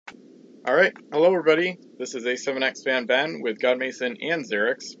All right. Hello, everybody. This is A7X Fan Ben with Godmason and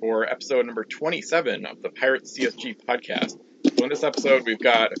Xerix for episode number 27 of the Pirates CSG podcast. So in this episode, we've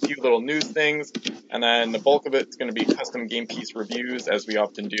got a few little news things, and then the bulk of it's going to be custom game piece reviews, as we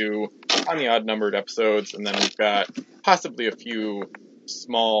often do on the odd-numbered episodes, and then we've got possibly a few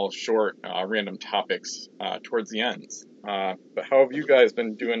small, short, random topics towards the ends. But how have you guys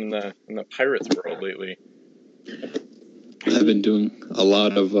been doing in the Pirates world lately? I've been doing a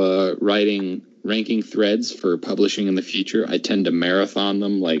lot of writing ranking threads for publishing in the future. I tend to marathon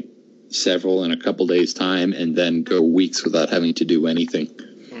them, like several in a couple days' time, and then go weeks without having to do anything.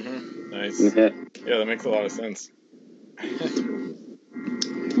 Mm-hmm. Nice. Yeah, that makes a lot of sense.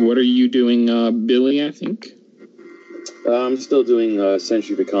 What are you doing, Billy, I think? I'm still doing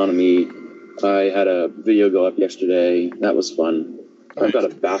Century of Economy. I had a video go up yesterday. That was fun. Nice. I've got a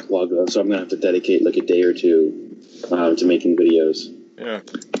backlog, though, so I'm going to have to dedicate like a day or two to making videos. Yeah,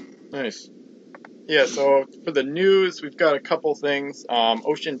 nice. Yeah, so for the news, we've got a couple things.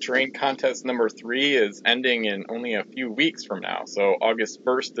 Ocean Terrain Contest number 3 is ending in only a few weeks from now. So August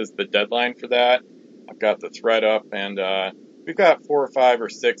 1st is the deadline for that. I've got the thread up, and we've got 4 or 5 or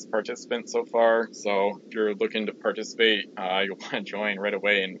 6 participants so far. So if you're looking to participate, you'll want to join right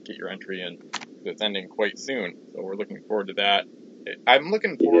away and get your entry in. It's ending quite soon, so we're looking forward to that. I'm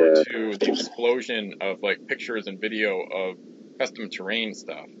looking forward to the explosion of like pictures and video of custom terrain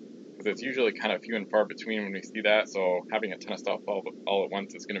stuff, because it's usually kind of few and far between when we see that. So having a ton of stuff all at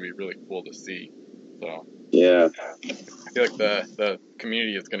once is going to be really cool to see. So yeah, I feel like the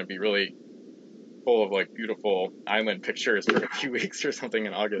community is going to be really full of like beautiful island pictures for a few weeks or something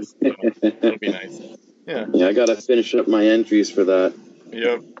in August. So it'll be nice. Yeah, I gotta finish up my entries for that.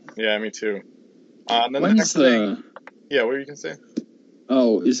 Yep. Yeah, me too. And then the next thing. Yeah, what were you gonna say?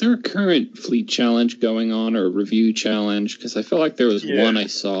 Oh, is there a current fleet challenge going on or a review challenge? Because I feel like there was one I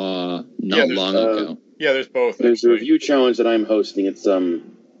saw not long ago. Yeah, there's both. There's a review challenge that I'm hosting. It's a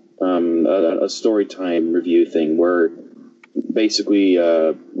story time review thing where basically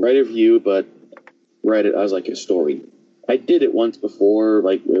write a review, but write it as like a story. I did it once before,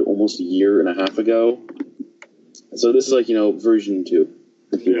 like almost a year and a half ago. So this is like, version 2,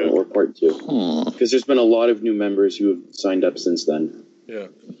 if you will, or part 2. Because there's been a lot of new members who have signed up since then. Yeah.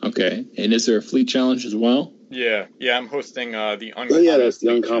 Okay. And is there a fleet challenge as well? Yeah. I'm hosting the Uncommon. Oh, yeah, that's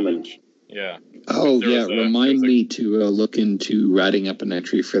the Uncommon. Yeah. Oh, yeah. Remind me to look into writing up an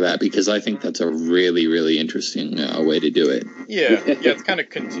entry for that, because I think that's a really, really interesting way to do it. Yeah. It's kind of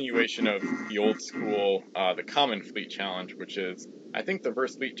continuation of the old school, the Common Fleet Challenge, which is, I think, the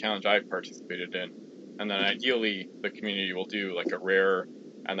first fleet challenge I've participated in. And then ideally, the community will do like a rare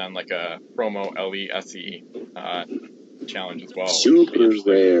and then like a promo LE challenge as well. Super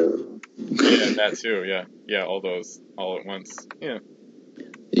rare. Yeah, that too. Yeah, all those all at once. Yeah.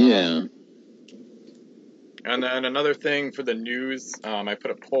 And then another thing for the news, I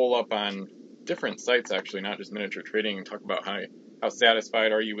put a poll up on different sites actually, not just Miniature Trading, and talk about how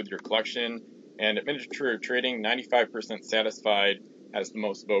satisfied are you with your collection. And at Miniature Trading, 95% satisfied has the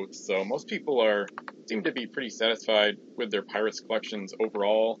most votes. So most people seem to be pretty satisfied with their Pirates collections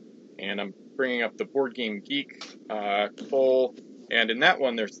overall. And I'm bringing up the Board Game Geek poll, and in that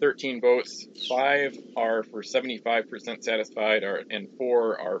one there's 13 votes. 5 are for 75% satisfied, and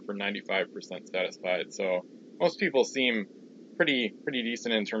 4 are for 95% satisfied. So most people seem pretty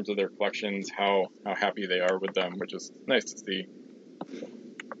decent in terms of their collections, how happy they are with them, which is nice to see.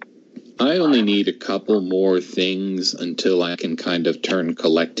 I only need a couple more things until I can kind of turn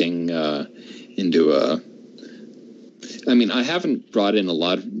collecting into a... I mean, I haven't brought in a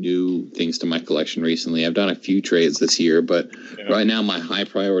lot of new things to my collection recently. I've done a few trades this year, but right now my high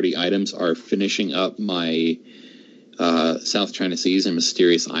priority items are finishing up my South China Seas and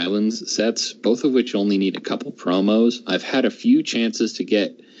Mysterious Islands sets, both of which only need a couple promos. I've had a few chances to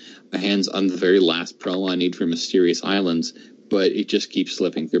get my hands on the very last promo I need for Mysterious Islands, but it just keeps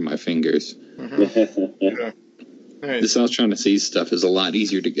slipping through my fingers. Yeah. Nice. The South China Seas stuff is a lot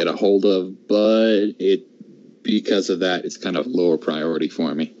easier to get a hold of, but because of that, it's kind of lower priority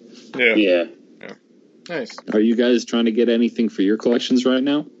for me. Yeah. Nice. Are you guys trying to get anything for your collections right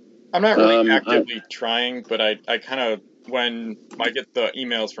now? I'm not really actively trying, but I kind of, when I get the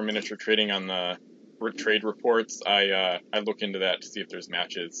emails from Miniature Trading on the trade reports, I look into that to see if there's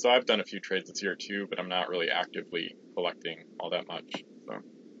matches. So I've done a few trades this year too, but I'm not really actively collecting all that much. So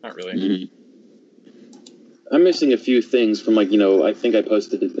not really. Mm-hmm. I'm missing a few things from I think I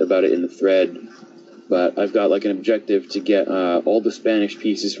posted about it in the thread, but I've got like an objective to get all the Spanish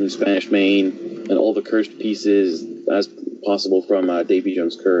pieces from Spanish Main and all the cursed pieces as possible from Davy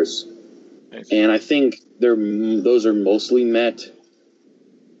Jones' Curse. Nice. And I think those are mostly met.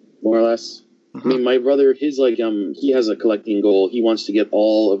 more or less. Mm-hmm. I mean, my brother, he has a collecting goal. He wants to get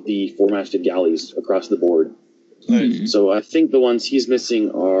all of the four-masted galleys across the board. Nice. So I think the ones he's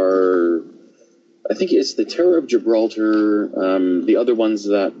missing are, I think it's the Terror of Gibraltar, the other ones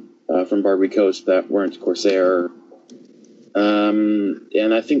that from Barbary Coast that weren't Corsair,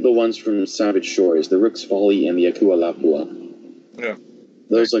 and I think the ones from Savage Shores, the Rook's Folly and the Akua Lapua. Yeah.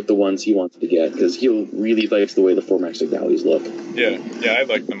 Those like the ones he wants to get because he really likes the way the four-masted galleys look. Yeah, I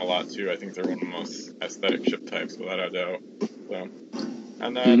like them a lot too. I think they're one of the most aesthetic ship types, without a doubt. So,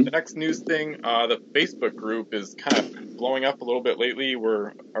 and then the next news thing, the Facebook group is kind of blowing up a little bit lately.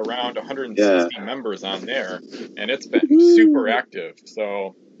 We're around 160 members on there, and it's been super active.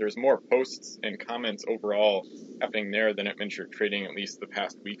 So there's more posts and comments overall happening there than at Miniature Trading, at least the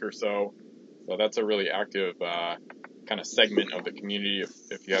past week or so. So that's a really active kind of segment of the community.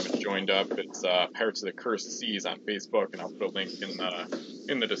 If you haven't joined up, it's Pirates of the Cursed Seas on Facebook, and I'll put a link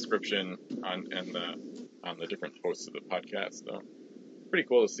in the description on the different posts of the podcast. So pretty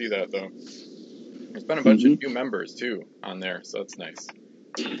cool to see that, though. There's been a bunch of new members too on there, so that's nice.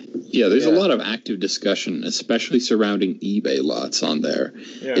 Yeah, there's a lot of active discussion, especially surrounding eBay lots on there.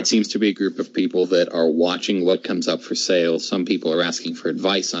 Yeah. It seems to be a group of people that are watching what comes up for sale. Some people are asking for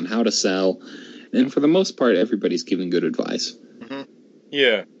advice on how to sell. And for the most part, everybody's giving good advice. Mm-hmm.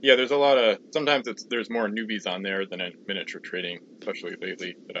 Yeah, there's a lot of, sometimes there's more newbies on there than in Miniature Trading, especially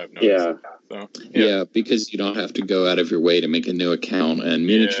lately, that I've noticed. Yeah, because you don't have to go out of your way to make a new account, and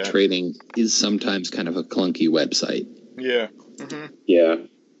Miniature Trading is sometimes kind of a clunky website. Yeah. Mm-hmm. Yeah.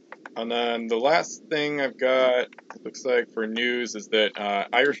 And then the last thing I've got, looks like for news, is that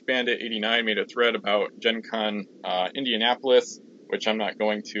Irish Bandit 89 made a thread about Gen Con Indianapolis, which I'm not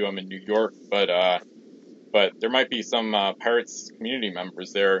going to. I'm in New York, but there might be some Pirates community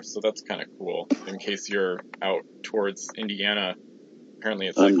members there, so that's kind of cool. In case you're out towards Indiana, apparently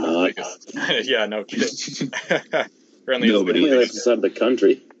it's like the biggest. Yeah, no kidding. Apparently nobody lives outside the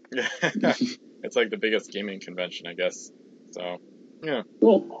country. It's like the biggest gaming convention, I guess. So yeah,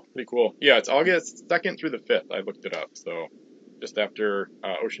 cool. Pretty cool. Yeah, it's August 2nd through the 5th. I looked it up, so just after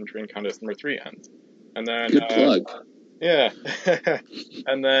Ocean Train Contest number 3 ends, and then good plug. Yeah.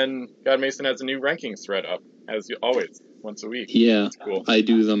 And then God Mason has a new rankings thread up, as always, once a week. Yeah, that's cool. I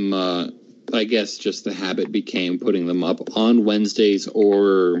do them, I guess just the habit became putting them up on Wednesdays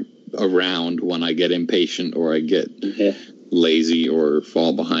or around when I get impatient or I get lazy or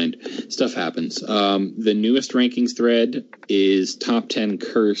fall behind. Stuff happens. The newest rankings thread is top 10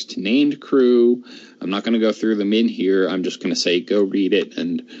 cursed named crew. I'm not going to go through them in here. I'm just going to say go read it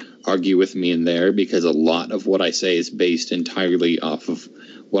and argue with me in there, because a lot of what I say is based entirely off of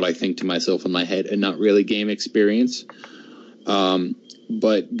what I think to myself in my head and not really game experience.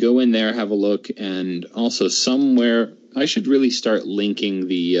 But go in there, have a look, and also somewhere I should really start linking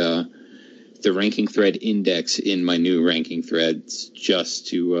the ranking thread index in my new ranking threads just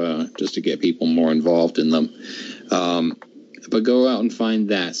to get people more involved in them. But go out and find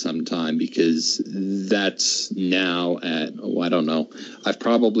that sometime, because that's now at, I don't know. I've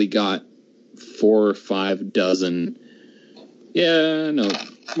probably got 4 or 5 dozen,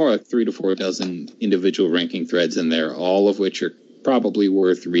 more like 3 to 4 dozen individual ranking threads in there, all of which are probably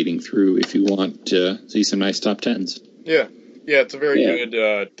worth reading through if you want to see some nice top 10s. Yeah, it's a very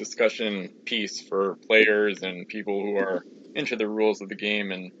good discussion piece for players and people who are into the rules of the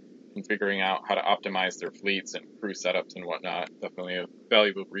game and figuring out how to optimize their fleets and crew setups and whatnot. Definitely a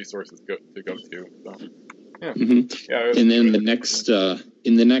valuable resource to go to. So, yeah. Mm-hmm. And then in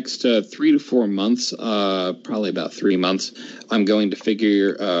the next 3 to 4 months, probably about 3 months, I'm going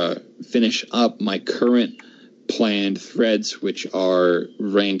to finish up my current planned threads, which are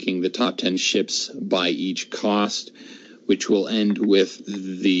ranking the top 10 ships by each cost, which will end with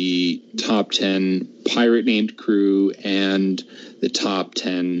the top 10 pirate named crew and the top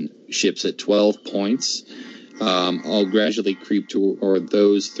 10 ships at 12 points. I'll gradually creep toward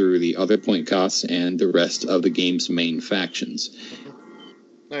those through the other point costs and the rest of the game's main factions.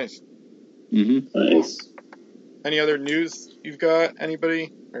 Nice. Mm-hmm. Nice. Any other news you've got?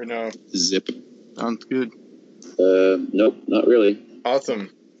 Anybody? Or no? Zip. Sounds good. Nope, not really. Awesome.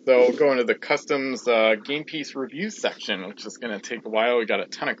 So going to the customs game piece review section, which is going to take a while. We got a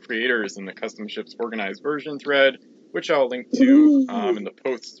ton of creators in the custom ships organized version thread, which I'll link to in the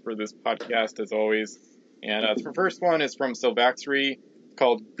posts for this podcast, as always. And the first one is from Silvaxry,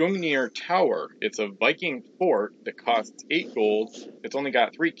 called Gungnir Tower. It's a Viking fort that costs 8 gold. It's only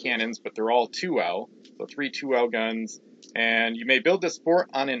got 3 cannons, but they're all 2L, so 3 2L guns. And you may build this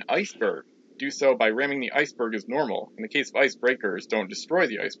fort on an iceberg. Do so by ramming the iceberg as normal. In the case of icebreakers, don't destroy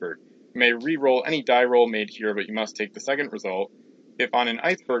the iceberg. You may re-roll any die roll made here, but you must take the second result. if on an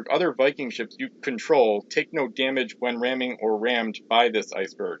iceberg, other Viking ships you control take no damage when ramming or rammed by this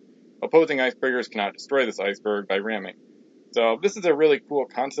iceberg. Opposing icebreakers cannot destroy this iceberg by ramming. So this is a really cool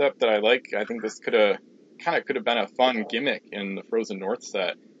concept that I like. I think this could have been a fun gimmick in the Frozen North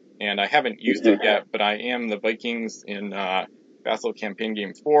set, and I haven't used it yet. But I am the Vikings in Vassal Campaign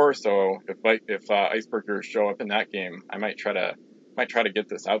Game 4, so if icebreakers show up in that game, I might try to get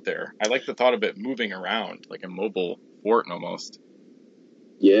this out there. I like the thought of it moving around like a mobile fort almost.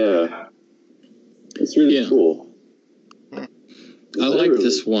 Yeah, it's really cool. I like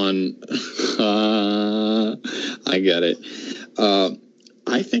this one. I get it.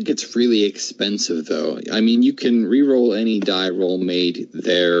 I think it's really expensive, though. I mean, you can re-roll any die roll made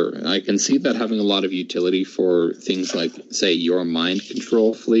there. I can see that having a lot of utility for things like, say, your mind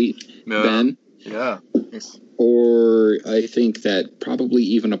control fleet, Ben. Yeah. Or I think that probably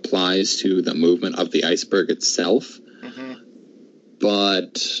even applies to the movement of the iceberg itself. Mm-hmm.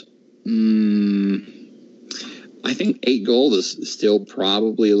 But I think 8 gold is still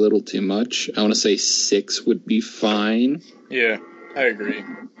probably a little too much. I want to say 6 would be fine. Yeah, I agree.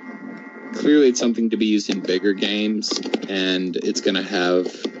 Clearly, it's something to be used in bigger games, and it's going to have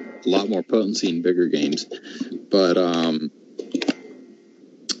a lot more potency in bigger games. But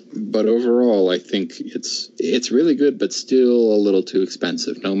overall, I think it's really good, but still a little too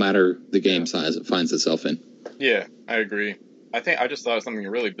expensive, no matter the game size it finds itself in. Yeah, I agree. I just thought of something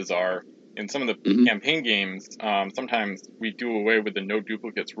really bizarre. In some of the campaign games, sometimes we do away with the no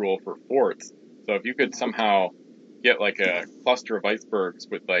duplicates rule for forts. So if you could somehow get like a cluster of icebergs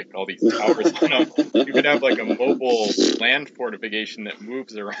with like all these towers on them, you could have like a mobile land fortification that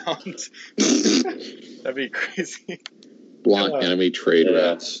moves around. That'd be crazy. Block enemy trade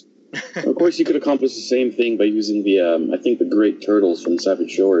routes. Of course, you could accomplish the same thing by using the, I think the great turtles from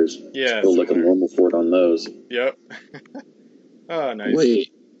Savage Shores. Yeah. Build like a normal fort on those. Yep. Oh, nice.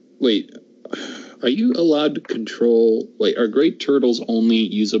 Wait. Are you allowed to control... Wait, are great turtles only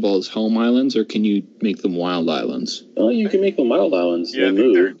usable as home islands, or can you make them wild islands? Oh, you can make them wild islands. Yeah, they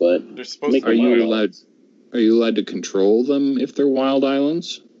move, but they're supposed to be Are you allowed to control them if they're wild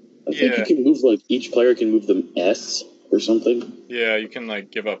islands? I think you can move, like, each player can move them S or something. Yeah, you can,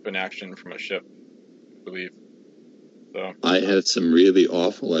 like, give up an action from a ship, I believe. So I had some really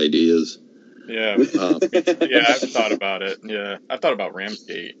awful ideas. Yeah. Yeah, I've thought about it. Yeah, I've thought about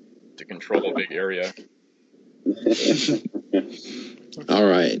Ramsgate to control a big area. All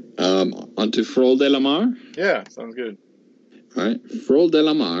right. On to Frol de la Mar? Yeah, sounds good. All right. Frol de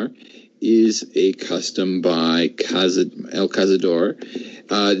la Mar is a custom by El Cazador.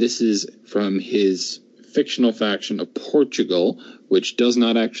 This is from his fictional faction of Portugal, which does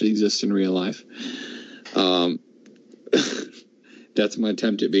not actually exist in real life. That's my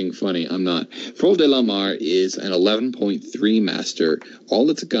attempt at being funny. I'm not. Frol de la Mar is an 11.3 master. All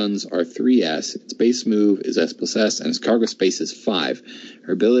its guns are 3S. Its base move is S+S, and its cargo space is 5.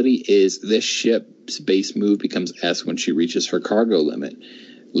 Her ability is this ship's base move becomes S when she reaches her cargo limit.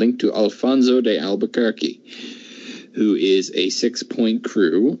 Linked to Alfonso de Albuquerque, who is a 6-point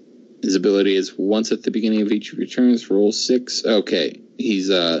crew. His ability is once at the beginning of each return, roll 6. Okay, he's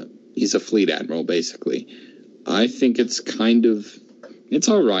a fleet admiral, basically. I think it's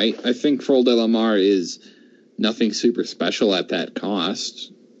all right. I think Frol de la Mar is nothing super special at that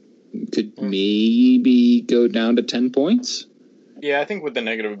cost. Could maybe go down to 10 points? Yeah, I think with the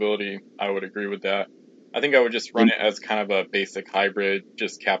negative ability, I would agree with that. I think I would just run it as kind of a basic hybrid,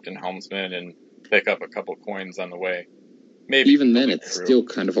 just Captain Helmsman, and pick up a couple coins on the way. Maybe even then, it's still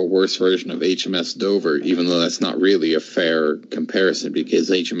kind of a worse version of HMS Dover, even though that's not really a fair comparison because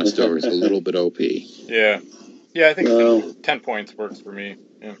HMS Dover is a little bit OP. Yeah. Yeah, I think 10 points works for me.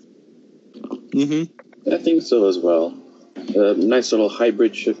 Yeah. I think so as well. Nice little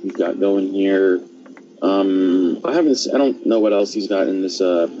hybrid ship you've got going here. I don't know what else he's got in this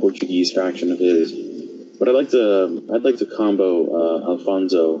Portuguese faction of his, but I'd like to combo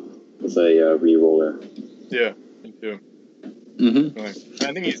Alfonso with a reroller. Yeah, me too.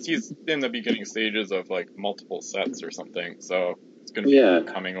 I think he's in the beginning stages of like multiple sets or something, so it's going to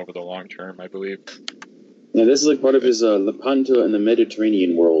be coming over the long term, I believe. Yeah, this is like part of his Lepanto and the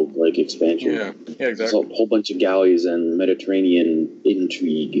Mediterranean world expansion. Yeah, exactly. There's a whole bunch of galleys and Mediterranean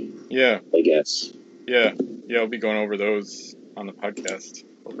intrigue. Yeah, I guess. Yeah, I'll be going over those on the podcast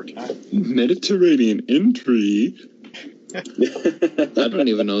over time. Mediterranean intrigue. I don't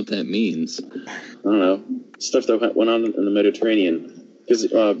even know what that means. I don't know. Stuff that went on in the Mediterranean. Because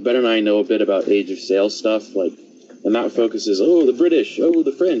Ben and I know a bit about Age of Sail stuff, and that focuses, the British,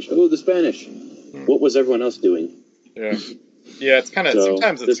 the French, the Spanish. What was everyone else doing? Yeah, it's kind of,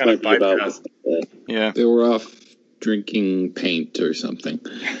 sometimes it's kind of bypassed. Yeah. They were off drinking paint or something.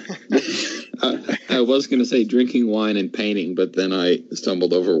 I was going to say drinking wine and painting, but then I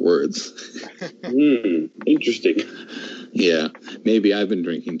stumbled over words. Interesting. Yeah, maybe I've been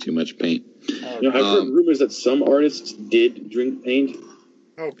drinking too much paint. I've heard rumors that some artists did drink paint.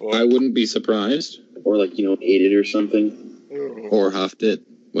 Oh boy. I wouldn't be surprised. Or ate it or something. Ooh. Or huffed it.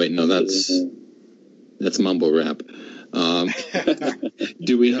 Wait, no, that's mumble rap.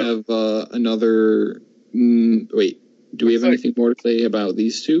 Do we have another... wait, do we have anything more to say about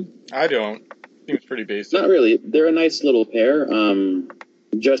these two? I don't. Seems pretty basic. Not really. They're a nice little pair.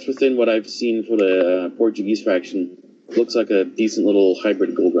 Just within what I've seen for the Portuguese faction, looks like a decent little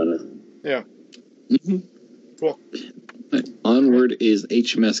hybrid Gold Runner. Yeah. Mm-hmm. Cool. Onward is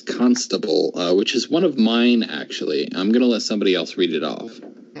HMS Constable, which is one of mine, actually. I'm going to let somebody else read it off.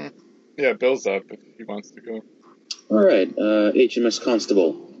 Yeah, Bill's up if he wants to go. All right, HMS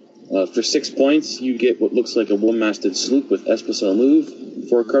Constable. For 6 points, you get what looks like a one-masted sloop with SPSL move,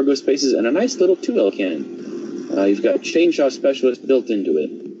 4 cargo spaces, and a nice little 2L cannon. You've got chainsaw specialist built into it.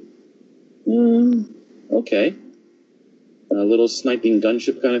 Okay. A little sniping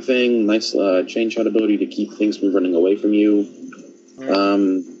gunship kind of thing. Nice chainshot ability to keep things from running away from you.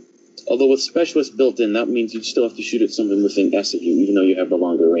 Although with specialist built in, that means you still have to shoot at something within S of you, even though you have the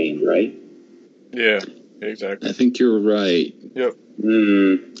longer range, right? Yeah, exactly. I think you're right. Yep.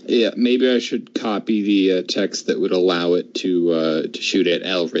 Yeah, maybe I should copy the text that would allow it to shoot at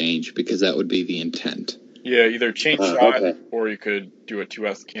L range, because that would be the intent. Yeah, either chain shot, or you could do a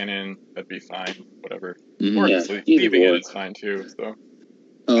 2S cannon. That'd be fine. Whatever. Or thieving it is fine too. So.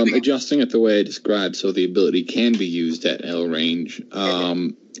 Adjusting it the way I described, so the ability can be used at L range.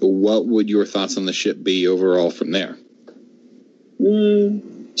 What would your thoughts on the ship be overall from there?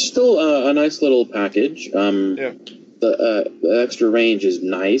 Still a nice little package. The extra range is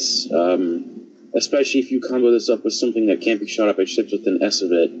nice, especially if you combo this up with something that can't be shot up by ships with an S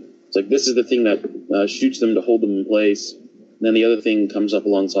of it. It's like this is the thing that shoots them to hold them in place, and then the other thing comes up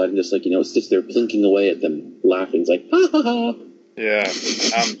alongside and just sits there plinking away at them, laughing. It's like, ha ha ha! Yeah,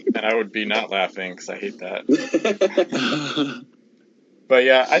 and I would be not laughing because I hate that. But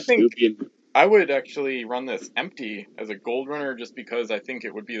yeah, I think I would actually run this empty as a Gold Runner just because I think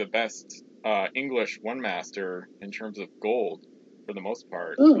it would be the best English one-master in terms of gold for the most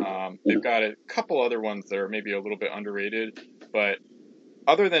part. They've got a couple other ones that are maybe a little bit underrated, but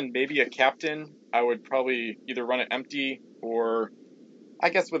other than maybe a captain, I would probably either run it empty or I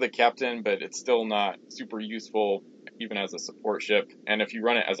guess with a captain, but it's still not super useful even as a support ship. And if you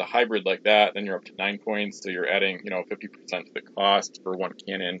run it as a hybrid like that, then you're up to 9 points, so you're adding 50% to the cost for one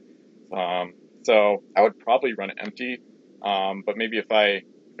cannon. So I would probably run it empty, but maybe if it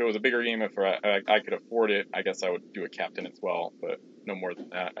was a bigger game, if I could afford it, I guess I would do a captain as well, but no more than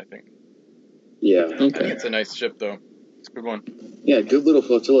that, I think. Yeah. Okay. I think it's a nice ship, though. It's a good one. Yeah, good little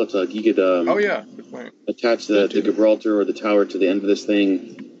flotilla tug. You could good point. Attach the Gibraltar or the tower to the end of this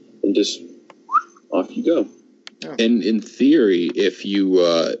thing, and just off you go. Yeah. And in theory, if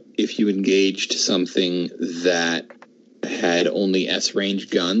you engaged something that had only S-range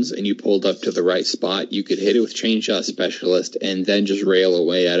guns and you pulled up to the right spot, you could hit it with chainshot specialist and then just rail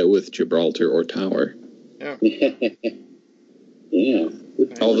away at it with Gibraltar or tower. Yeah. Yeah.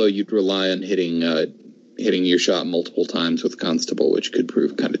 Although you'd rely on hitting your shot multiple times with Constable, which could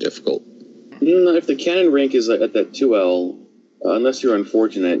prove kind of difficult. If the cannon rank is at that 2L, unless you're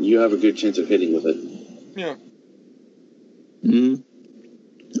unfortunate, you have a good chance of hitting with it. Yeah.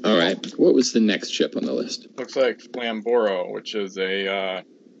 All right. What was the next ship on the list? Looks like Flamboro, which is a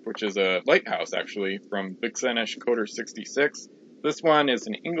lighthouse actually from Vixenish Coder 66. This one is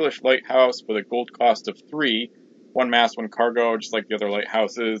an English lighthouse with a gold cost of 3, 1 mast, 1 cargo, just like the other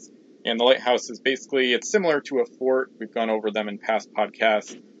lighthouses. And the lighthouse is basically, it's similar to a fort. We've gone over them in past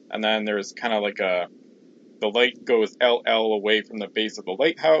podcasts. And then there's kind of like the light goes LL away from the base of the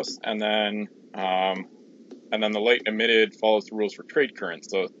lighthouse, and then the light emitted follows the rules for trade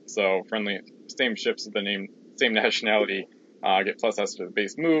currents. So friendly, same ships of the same nationality get plus S to the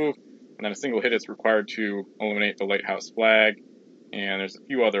base move, and then a single hit is required to eliminate the lighthouse flag. And there's a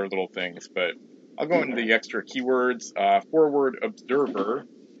few other little things, but I'll go into the extra keywords. Forward observer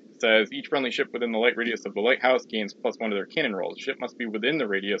says each friendly ship within the light radius of the lighthouse gains +1 to their cannon rolls. The ship must be within the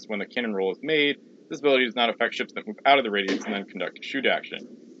radius when the cannon roll is made. This ability does not affect ships that move out of the radius and then conduct a shoot action.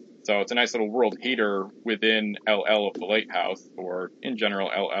 So it's a nice little world hater within LL of the lighthouse, or in general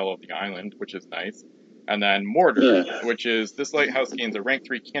LL of the island, which is nice. And then Mortar, which is this lighthouse gains a rank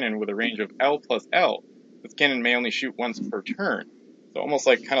 3 cannon with a range of L plus L. This cannon may only shoot once per turn. So almost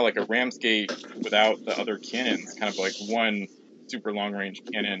kind of like a Ramsgate without the other cannons, kind of like one super long range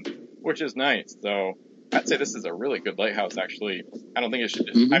cannon, which is nice. So I'd say this is a really good lighthouse, actually. I don't think it should.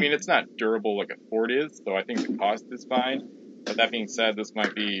 Mhm. I mean, it's not durable like a Ford is, so I think the cost is fine. But that being said, this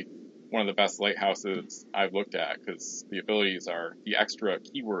might be one of the best lighthouses I've looked at because the abilities are the extra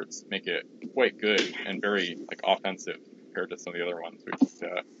keywords make it quite good and very like offensive compared to some of the other ones we looked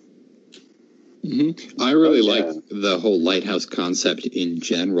at. I really Oh, yeah. like the whole lighthouse concept in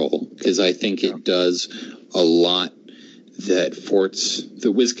general because I think it does a lot that forts,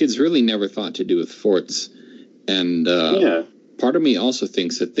 the WizKids really never thought to do with forts. And Yeah. part of me also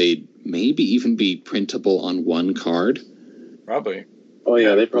thinks that they'd maybe even be printable on one card. Probably. Oh, yeah,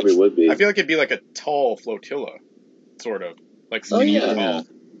 Yeah. they probably would be. I feel like it'd be like a tall flotilla, sort of like Oh, skinny yeah. tall.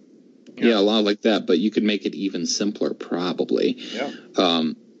 Yeah, a lot like that, but you could make it even simpler, probably. Yeah.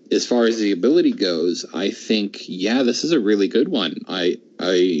 As far as the ability goes, I think, yeah, this is a really good one. I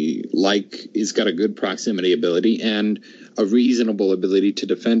like it's got a good proximity ability and a reasonable ability to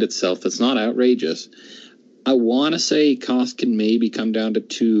defend itself that's not outrageous. I want to say cost can maybe come down to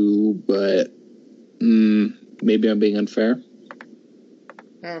 2, but maybe I'm being unfair.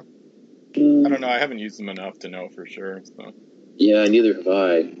 I don't know. I haven't used them enough to know for sure. So. Yeah, neither have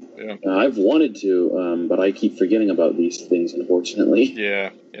I. Yeah. I've wanted to, but I keep forgetting about these things, unfortunately.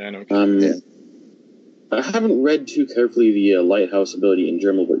 Yeah, I know. I haven't read too carefully the lighthouse ability in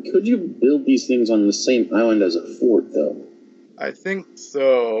German, but could you build these things on the same island as a fort, though? I think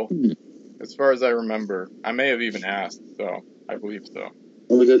so. As far as I remember, I may have even asked. So I believe so.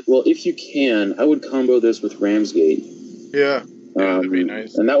 Well, if you can, I would combo this with Ramsgate. Yeah, that'd be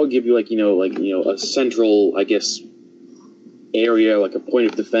nice. And that would give you a central, I guess, area, like a point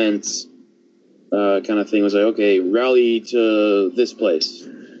of defense, kind of thing. It was like, okay, rally to this place,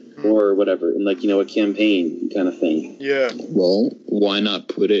 or whatever, and a campaign kind of thing. Yeah. Well, why not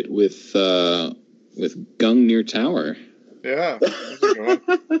put it with Gungnir Tower? Yeah. That's a good one.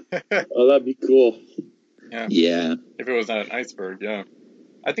 Oh, that'd be cool. Yeah. If it was on an iceberg, yeah.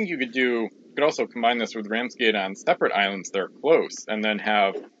 I think you could also combine this with Ramsgate on separate islands that are close, and then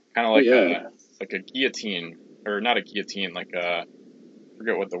have kind of like a guillotine, or not a guillotine, like a, I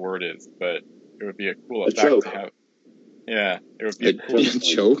forget what the word is, but it would be a cool effect choke. to have. Yeah, it would be a cool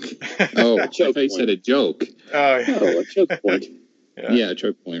choke. Oh, I thought you said a joke. Oh, yeah. Oh, a choke point. Yeah, a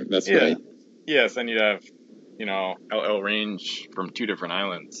choke point. That's right. Yes, and you'd have, LL range from 2 different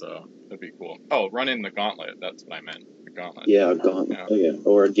islands, so that'd be cool. Oh, run in the gauntlet. That's what I meant. The gauntlet. Yeah, a gauntlet. Yeah. Oh, yeah.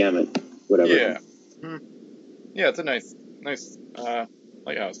 Or a gamut. Whatever. Yeah. Yeah, it's a nice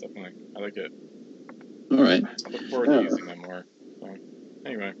lighthouse, definitely. I like it. All right. I look forward to using them more. So,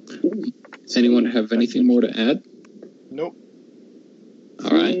 anyway. Anyone have anything more to add? Nope.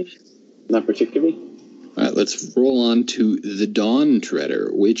 All right. Not particularly. All right, let's roll on to the Dawn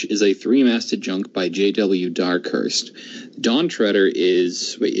Treader, which is a 3-masted junk by J.W. Darkhurst. Dawn Treader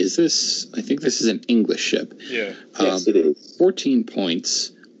is this? I think this is an English ship. Yeah. Yes, it is. 14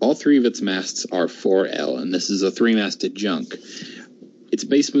 points. All 3 of its masts are 4L, and this is a 3-masted junk. Its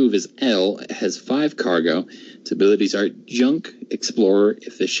base move is L. It has 5 cargo. Its abilities are Junk, Explorer.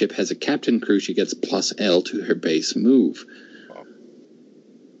 If the ship has a captain crew, she gets plus L to her base move. Wow.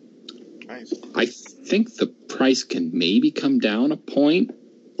 Nice. I think the price can maybe come down a point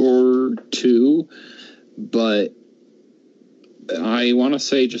or 2, but I want to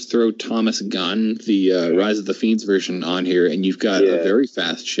say just throw Thomas Gunn, the Rise of the Fiends version, on here, and you've got a very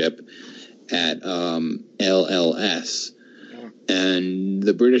fast ship at LLS. And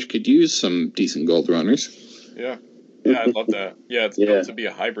the British could use some decent gold runners. Yeah. Yeah, I'd love that. Yeah, it's built to be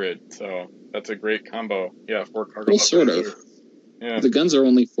a hybrid, so that's a great combo. Yeah, 4 cargo. Well, sort of. Yeah. The guns are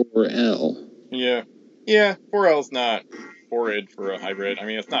only 4L. Yeah. Yeah, 4L's not horrid for a hybrid. I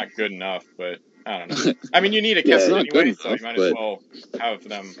mean, it's not good enough, but I don't know. I mean, you need a captain anyway, so you might as well have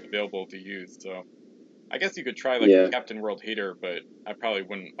them available to use. So I guess you could try a Captain World Hater, but I probably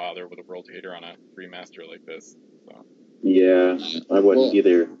wouldn't bother with a World Hater on a 3-master like this. So. Yeah, I wouldn't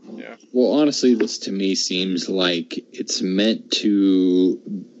either. Yeah. Well, honestly, this to me seems like it's meant to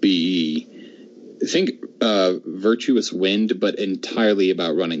be, Virtuous Wind, but entirely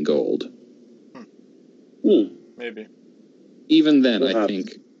about running gold. Maybe. Even then, I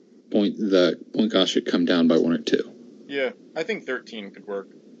think the point cost should come down by 1 or 2. Yeah, I think 13 could work.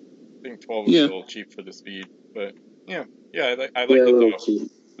 I think 12 is a little cheap for the speed, but yeah, I like it though.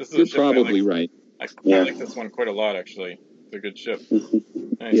 This is You're probably right. I like this one quite a lot, actually. It's a good ship.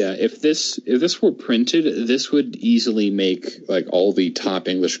 Nice. Yeah, if this were printed, this would easily make all the top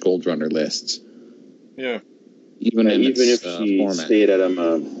English Gold Runner lists. Yeah. Even if she format. stayed at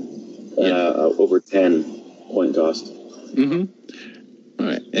over 10 point cost. Mm-hmm. All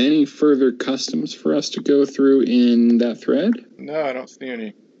right. Any further customs for us to go through in that thread? No, I don't see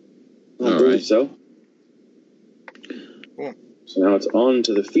any. I believe so. So now it's on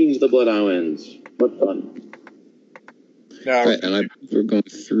to the Fiends of the Blood Islands. What fun. Now, Right, and we're going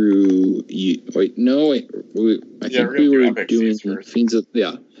through. I think we were doing Fiends of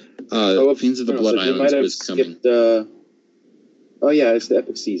Fiends of the Blood Islands was coming. Oh yeah, it's the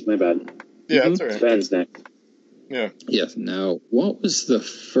Epic Seas. My bad. Yeah, that's all right. Ben's next. Yeah. Yes. Now, what was the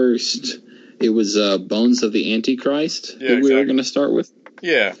first? It was Bones of the Antichrist that we were going to start with.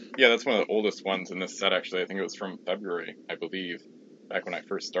 Yeah, that's one of the oldest ones in this set. Actually, I think it was from February, I believe, back when I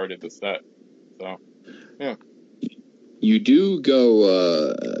first started the set. So, yeah. You do go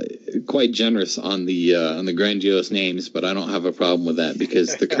quite generous on the grandiose names, but I don't have a problem with that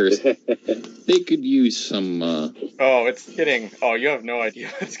because the curse they could use some. Oh, it's getting. Oh, you have no idea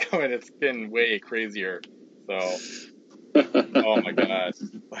what's coming. It's getting way crazier. So, oh my god,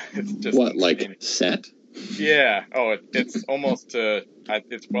 it's just what insane. Like set? Yeah. Oh, it's almost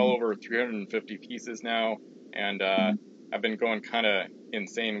it's well over 350 pieces now, and I've been going kind of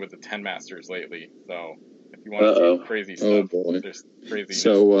insane with the 10 masters lately. So. If you want to see crazy stuff, there's crazy.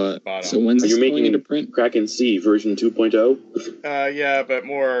 So when's this going into print? Kraken Sea version 2.0? Yeah, but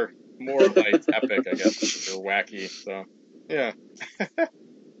more like epic, I guess, or wacky. So, yeah.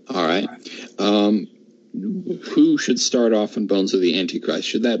 All right. Who should start off in Bones of the Antichrist?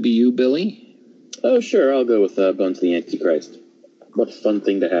 Should that be you, Billy? Oh, sure. I'll go with Bones of the Antichrist. What a fun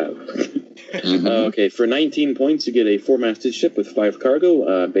thing to have. Mm-hmm. Okay, for 19 points, you get a 4-masted ship with 5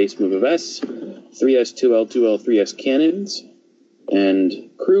 cargo, base move of S, 3S, 2L, 2L, 3S cannons, and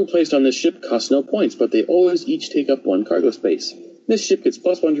crew placed on this ship costs no points, but they always each take up 1 cargo space. This ship gets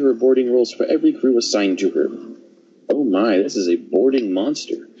 +1 to her boarding rolls for every crew assigned to her. Oh my, this is a boarding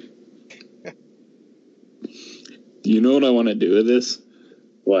monster. Do you know what I want to do with this?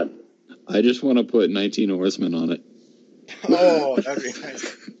 What? I just want to put 19 oarsmen on it. Oh, that'd be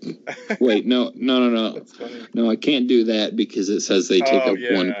nice. Wait, no. That's funny. No, I can't do that because it says they take up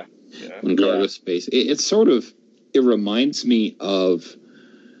one cargo space. It's sort of, it reminds me of,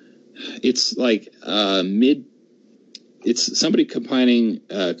 it's like it's somebody combining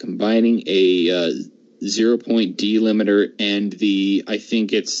a 0-point delimiter and I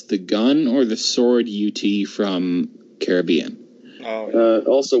think it's the gun or the sword UT from Caribbean. Oh,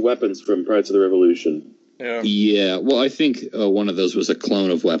 also weapons from Pirates of the Revolution. Yeah, well, I think one of those was a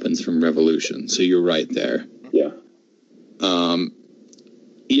clone of weapons from Revolution, so you're right there. Yeah.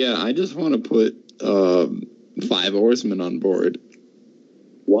 Yeah, I just want to put 5 oarsmen on board.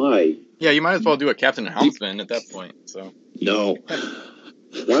 Why? Yeah, you might as well do a captain and helmsman at that point, so. No.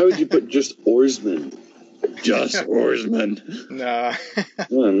 Why would you put just oarsmen? Just oarsmen. Nah.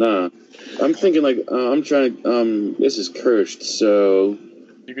 Nah. I'm thinking I'm trying to, this is cursed, so.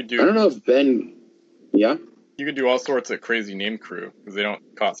 You could do. I don't know if Ben. Yeah? You could do all sorts of crazy name crew, because they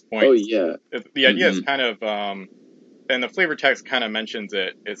don't cost points. Oh, yeah. The idea is kind of, and the flavor text kind of mentions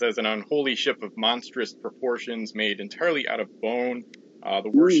it. It says, an unholy ship of monstrous proportions made entirely out of bone.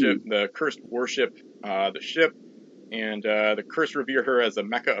 The cursed worship the ship, and the curse revere her as a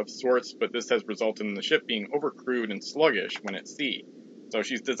mecha of sorts, but this has resulted in the ship being overcrewed and sluggish when at sea. So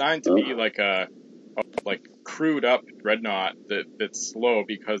she's designed to be like a crewed up dreadnought that's slow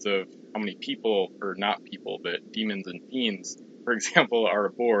because of how many people, or not people, but demons and fiends, for example, are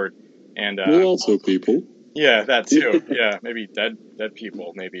aboard. And well, also people. Yeah, that too. Yeah, maybe dead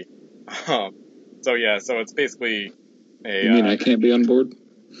people, maybe. So it's basically a. You mean I can't be on board?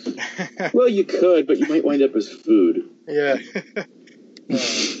 Well, you could, but you might wind up as food. Yeah.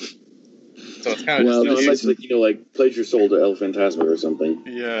 So it's kind of unless pledge your soul to El Phantasma or something.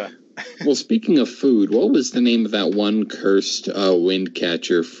 Yeah. Well, speaking of food, what was the name of that one cursed wind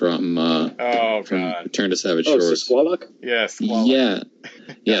catcher from Return to Savage Shores? Squawk? Yeah, Squawk. Yeah.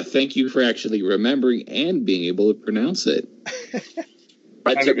 Thank you for actually remembering and being able to pronounce it.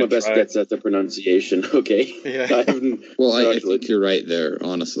 I took my best bets at the pronunciation. Okay. Yeah. I think you're right there.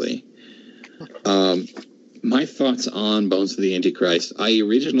 Honestly. My thoughts on Bones of the Antichrist. I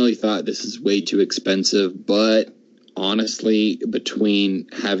originally thought this is way too expensive, but honestly, between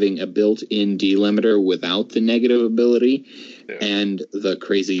having a built-in delimiter without the negative ability and the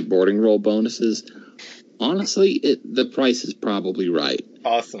crazy boarding roll bonuses, honestly, the price is probably right.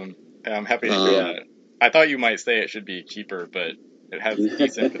 Awesome. I'm happy to hear that. I thought you might say it should be cheaper, but it has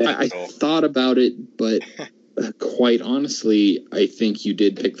decent potential. I thought about it, but quite honestly, I think you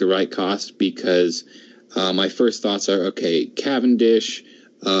did pick the right cost because my first thoughts are, okay, Cavendish,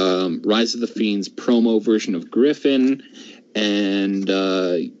 Rise of the Fiends promo version of Griffin, and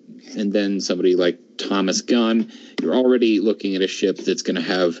then somebody like Thomas Gunn. You're already looking at a ship that's going to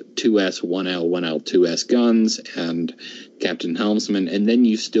have 2S, 1L, 1L, 2S guns, and Captain Helmsman, and then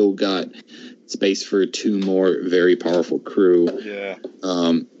you still got space for 2 more very powerful crew. Yeah.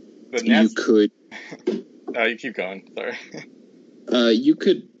 You could. You keep going. Sorry. You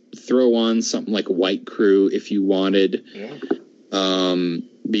could throw on something like White Crew if you wanted. Yeah.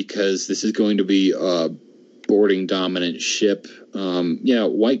 Because this is going to be a boarding dominant ship.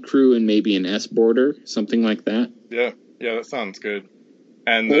 White Crew and maybe an S-boarder, something like that. Yeah, that sounds good.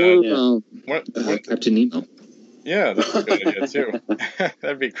 And what Captain Nemo. Yeah, that's a good idea too.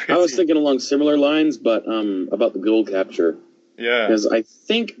 That'd be crazy. I was thinking along similar lines, but about the gold capture. Yeah. Because I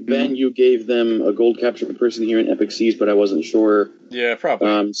think, Ben, you gave them a gold capture person here in Epic Seas, but I wasn't sure. Yeah,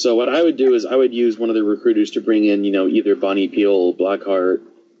 probably. So what I would do is I would use one of the recruiters to bring in, either Bonnie Peel, Blackheart,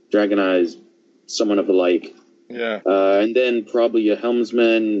 Dragon Eyes, someone of the like. Yeah. And then probably a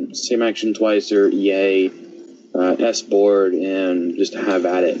helmsman, same action twicer, EA, S-board, and just have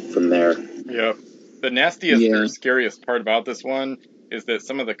at it from there. Yep. The nastiest or scariest part about this one is that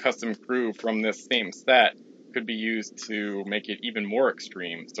some of the custom crew from this same set could be used to make it even more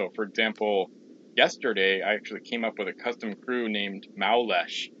extreme. So, for example, yesterday I actually came up with a custom crew named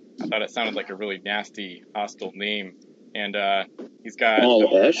Maulesh. I thought it sounded like a really nasty, hostile name. And he's got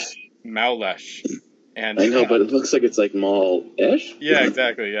Maulesh. And I know, but it looks like it's like Maul-ish? Yeah,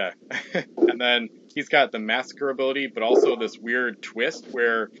 exactly, yeah. And then he's got the massacre ability, but also this weird twist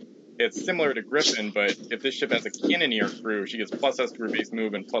where it's similar to Griffin, but if this ship has a cannoneer crew, she gets plus S to her base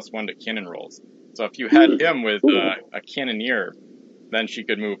move and +1 to cannon rolls. So if you had him with a cannoneer, then she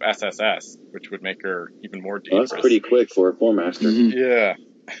could move SSS, which would make her even more dangerous. Well, that's pretty quick for a 4-master. Mm-hmm.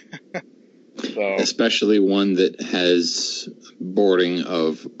 Yeah. Especially one that has boarding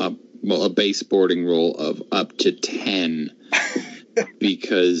of a base boarding roll of up to 10.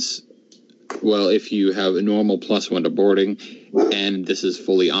 Because, if you have a normal +1 to boarding, and this is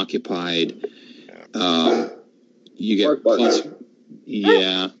fully occupied, you get plus...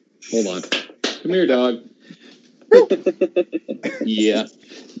 Yeah. Hold on. Come here, dog. Yeah,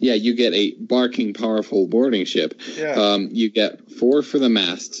 you get a barking, powerful boarding ship. Yeah. You get 4 for the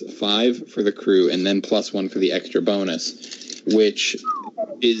masts, 5 for the crew, and then +1 for the extra bonus, which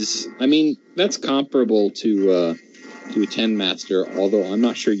is, that's comparable to a 10-master, although I'm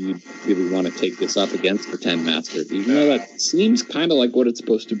not sure you'd really want to take this up against the 10-master, even though that seems kind of like what it's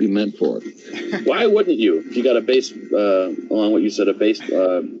supposed to be meant for. Why wouldn't you? If you got a base, along what you said, a base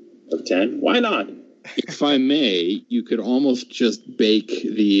of 10, why not? If I may, you could almost just bake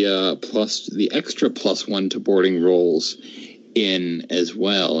the extra +1 to boarding rolls in as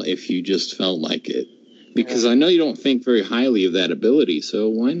well, if you just felt like it. Because I know you don't think very highly of that ability, so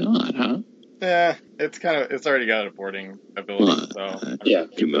why not, huh? Yeah, it's already got a boarding ability, so... Yeah.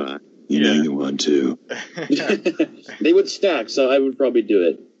 Come on. You know you want to. They would stack, so I would probably do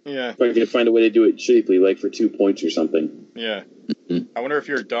it. Yeah. If I could find a way to do it cheaply, like for 2 points or something. Yeah. I wonder if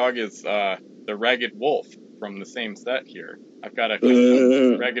your dog is the Ragged Wolf from the same set here. I've got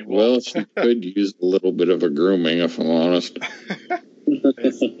a Ragged Wolf. Well, she could use a little bit of a grooming, if I'm honest.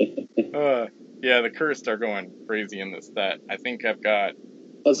 Yeah, the cursed are going crazy in this set. I think I've got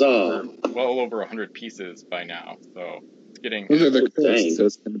well over 100 pieces by now, so it's getting... Those are the cursed, so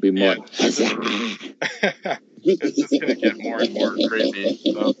it's going to be more... Yeah. It's just going to get more and more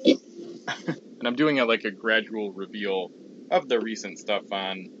crazy. So. And I'm doing a gradual reveal of the recent stuff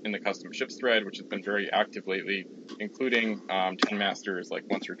in the custom ships thread, which has been very active lately, including 10 masters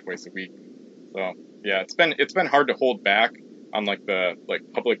once or twice a week. So yeah, it's been hard to hold back on the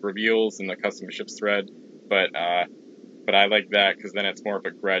public reveals in the custom ships thread, but I like that because then it's more of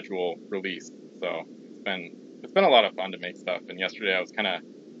a gradual release. So it's been a lot of fun to make stuff. And yesterday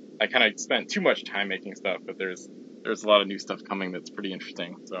I kind of spent too much time making stuff, but there's a lot of new stuff coming that's pretty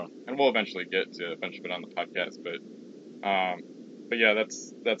interesting. So, and we'll eventually get to a bunch of it on the podcast, but yeah,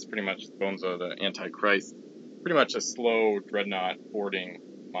 that's pretty much Bonezo, the Antichrist, pretty much a slow dreadnought boarding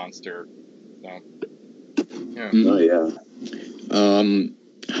monster. So, yeah. Oh yeah.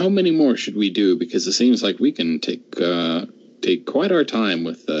 How many more should we do? Because it seems like we can take quite our time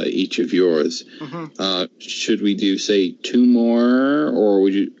with each of yours. Mm-hmm. Should we do, say, 2 more, or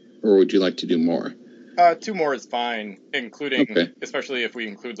would you like to do more? 2 more is fine, including, especially if we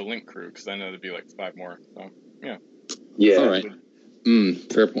include the Link crew, because I know there'd be 5 more. So, yeah. Yeah. All right.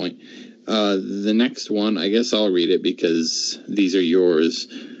 Fair point. The next one, I guess I'll read it because these are yours.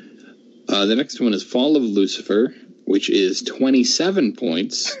 The next one is Fall of Lucifer, which is 27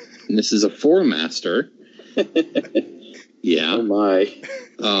 points. And this is a 4-master. Yeah. Oh my.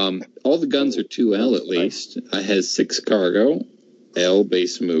 All the guns are 2L at least. It has 6 cargo, L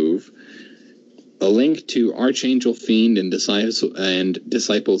base move. A link to Archangel Fiend and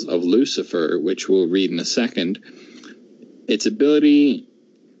Disciples of Lucifer, which we'll read in a second. Its ability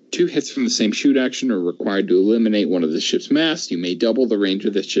 2 hits from the same shoot action are required to eliminate one of the ship's masts. You may double the range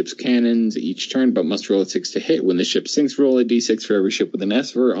of the ship's cannons each turn, but must roll a 6 to hit. When the ship sinks, roll a d6 for every ship with an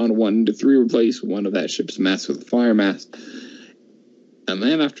S-ver. On 1 to 3, replace one of that ship's masts with a fire mast. A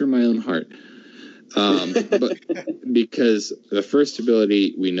man after my own heart. But because the first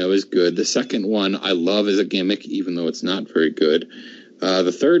ability we know is good. The second one I love as a gimmick, even though it's not very good.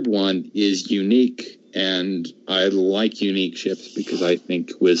 The third one is unique, and I like unique ships because I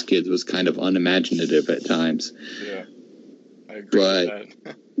think WizKids was kind of unimaginative at times. Yeah, I agree with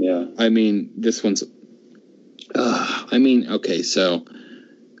that. Yeah. I mean, this one's... okay, so...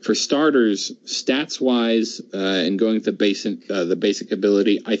 For starters, stats-wise, and going with the basic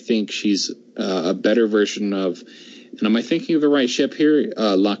ability, I think she's a better version of... And am I thinking of the right ship here?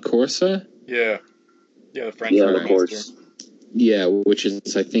 La Corsa? Yeah, the French of course. Yeah, which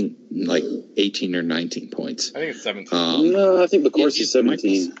is, I think, like 18 or 19 points. I think it's 17. No, I think the course is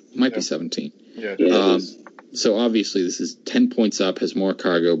 17. Might be 17. Yeah, it is. So obviously this is 10 points up, has more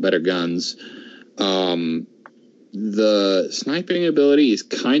cargo, better guns. The sniping ability is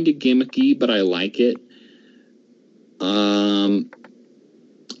kind of gimmicky, but I like it. I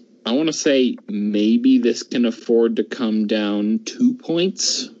want to say maybe this can afford to come down 2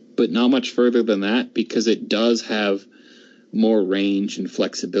 points, but not much further than that, because it does have more range and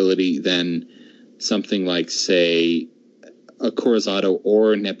flexibility than something like, say, a Corazzato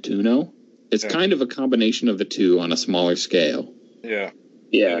or a Neptuno. It's kind of a combination of the two on a smaller scale. Yeah.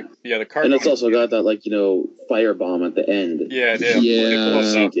 Yeah. Yeah, the cargo. And it's also got that, like, firebomb at the end. Yeah, it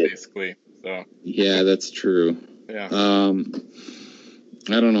blows up, basically. So. Yeah, that's true. Yeah.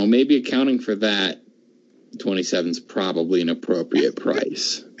 I don't know. Maybe accounting for that, 27's probably an appropriate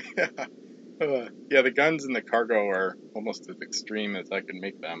price. Yeah, the guns in the cargo are almost as extreme as I can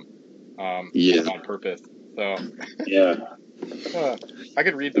make them. On purpose. So. Yeah. I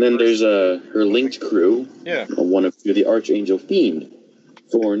could read the. And then there's her linked crew. Yeah. One of the Archangel Fiend.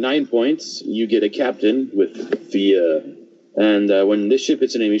 For 9 points, you get a captain with Fia. And when this ship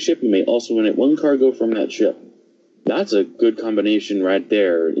hits an enemy ship, you may also win 1 cargo from that ship. That's a good combination right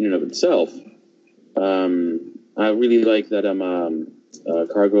there in and of itself. I really like that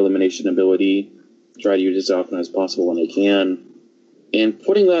cargo elimination ability. Try to use it as often as possible when I can. And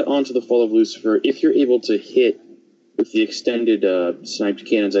putting that onto the Fall of Lucifer, if you're able to hit with the extended sniped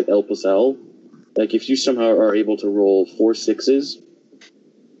cannons at L plus L, like if you somehow are able to roll 4 6s,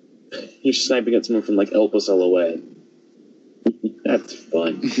 you're sniping at someone from like L plus L away. That's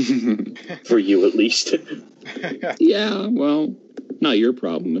fun. For you, at least. Yeah, well, not your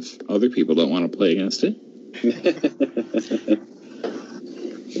problem if other people don't want to play against it.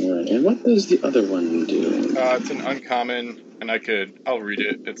 Alright, and what does the other one do? It's an uncommon, and I'll read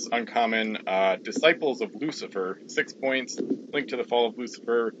it. It's uncommon, Disciples of Lucifer, 6 points, Link to the Fall of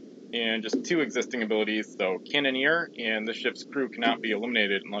Lucifer, and just 2 existing abilities. So, Cannoneer, and the ship's crew cannot be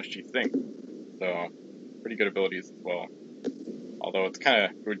eliminated unless she sinks. So, pretty good abilities as well. Although it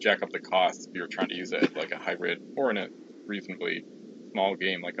would jack up the cost if you were trying to use it like a hybrid or in a reasonably small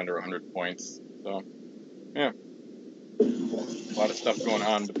game, like under 100 points. So, yeah. A lot of stuff going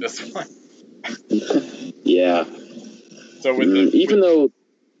on with this one. Yeah. So with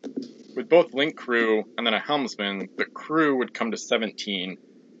both Link crew and then a helmsman, the crew would come to 17.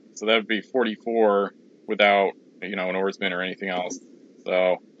 So that would be 44 without, an oarsman or anything else.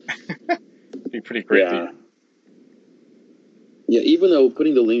 So, it'd be pretty crazy. Yeah, even though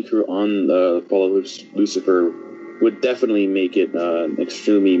putting the Link crew on the Fall of Lucifer would definitely make it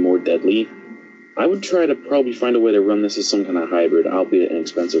extremely more deadly, I would try to probably find a way to run this as some kind of hybrid, albeit an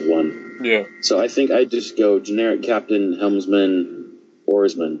expensive one. Yeah. So I think I'd just go generic captain, helmsman,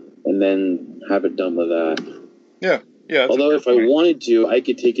 oarsman, and then have it done with that. Yeah. Although if I wanted to, I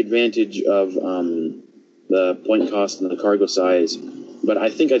could take advantage of the point cost and the cargo size. But I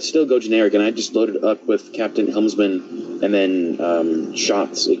think I'd still go generic, and I'd just load it up with captain, helmsman, and then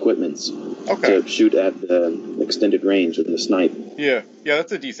shots, equipments to shoot at the extended range with the snipe. Yeah,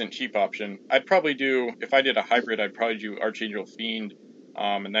 that's a decent cheap option. If I did a hybrid, I'd probably do Archangel Fiend,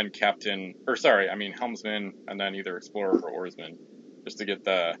 and then helmsman, and then either explorer or oarsman, just to get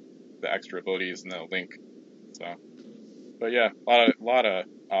the extra abilities and the link. So, but yeah, a lot of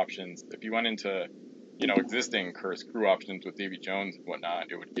options. If you went into existing Curse crew options with Davy Jones and whatnot,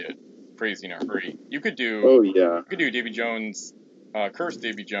 it would get crazy in a hurry. You could do Davy Jones, Curse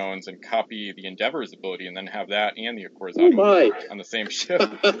Davy Jones, and copy the Endeavor's ability, and then have that and the Corazzato on the same ship.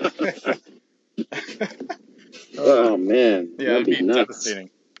 Oh man, yeah, it'd be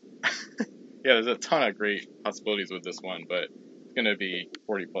devastating. Yeah, there's a ton of great possibilities with this one, but it's going to be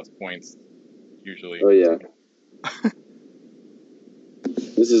 40 plus points usually. Oh yeah.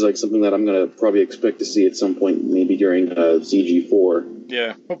 this is like something that I'm gonna probably expect to see at some point, maybe during CG4.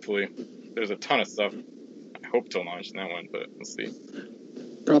 Yeah, hopefully. There's a ton of stuff I hope to launch in that one, but we'll see.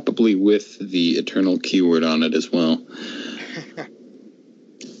 Probably with the Eternal keyword on it as well. That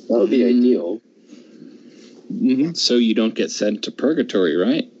would be ideal. Mm-hmm. So you don't get sent to purgatory,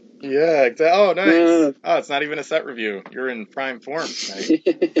 right? Yeah, exactly. Oh, nice. Oh, it's not even a set review. You're in prime form tonight.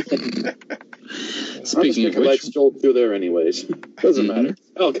 Speaking of which, I strolled through there anyways. Doesn't matter.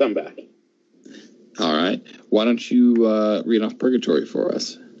 I'll come back. All right. Why don't you read off Purgatory for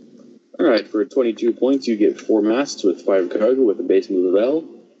us? All right. For 22 points, you get 4 masts with 5 cargo with a base move of L.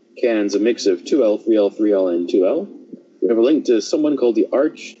 Cannons a mix of 2L, 3L, 3L, and 2L. We have a link to someone called the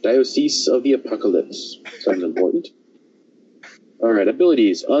Archdiocese of the Apocalypse. Sounds important. All right.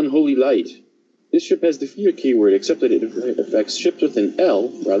 Abilities. Unholy Light. This ship has the fear keyword, except that it affects ships with an L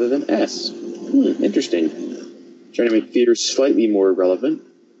rather than S. Interesting. Trying to make fear slightly more relevant.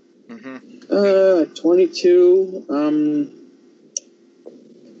 22.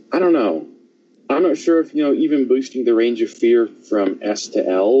 I don't know. I'm not sure if, even boosting the range of fear from S to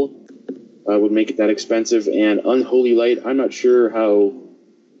L would make it that expensive. And Unholy Light, I'm not sure how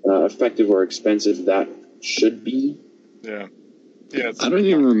effective or expensive that should be. Yeah. I don't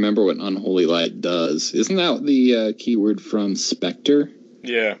even remember what Unholy Light does. Isn't that the keyword from Spectre?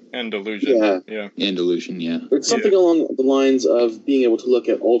 Yeah, and Delusion. Yeah. And Delusion, yeah. It's something along the lines of being able to look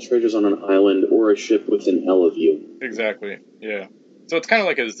at all treasures on an island or a ship with an L view. Exactly, yeah. So it's kind of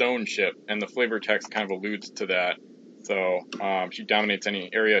like a zone ship, and the flavor text kind of alludes to that. So she dominates any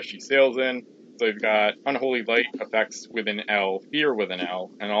area she sails in. So you've got Unholy Light effects with an L, Fear with an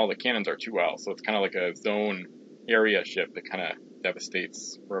L, and all the cannons are 2L. So it's kind of like a zone area ship that kind of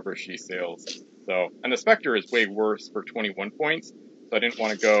devastates wherever she sails. So, and the Spectre is way worse for 21 points. So I didn't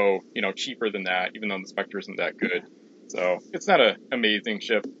want to go, cheaper than that, even though the Spectre isn't that good. So it's not an amazing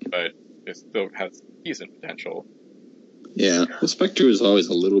ship, but it still has decent potential. Yeah, the Spectre is always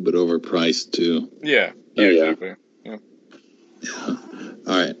a little bit overpriced too. Yeah, exactly. Yeah. All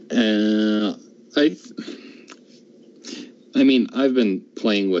right. I mean, I've been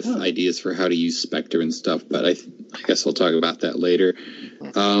playing with ideas for how to use Spectre and stuff, but I guess I'll talk about that later.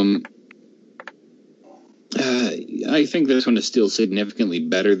 I think this one is still significantly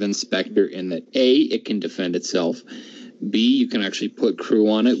better than Spectre in that A, it can defend itself. B, you can actually put crew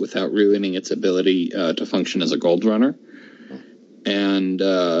on it without ruining its ability to function as a gold runner. And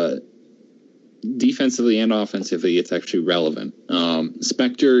defensively and offensively, it's actually relevant.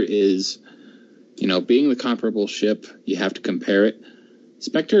 Spectre is, being the comparable ship, you have to compare it.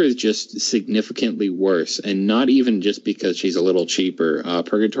 Spectre is just significantly worse, and not even just because she's a little cheaper.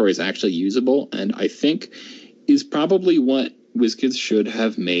 Purgatory is actually usable, and I think is probably what WizKids should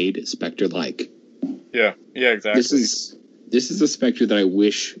have made Spectre like. Yeah, exactly. This is a Spectre that I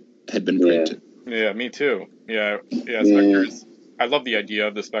wish had been printed. Yeah, me too. Yeah, Spectre's... I love the idea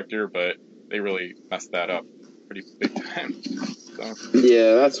of the Spectre, but they really messed that up pretty big time. So.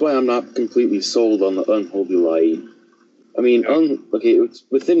 Yeah, that's why I'm not completely sold on the Unholy Light. I mean, it's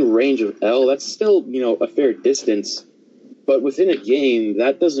within range of L, that's still, a fair distance. But within a game,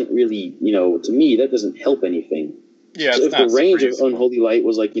 that doesn't really, to me, that doesn't help anything. Yeah, so if the range of Unholy Light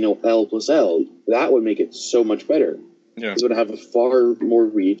was like, L plus L, that would make it so much better. Yeah. It would have a far more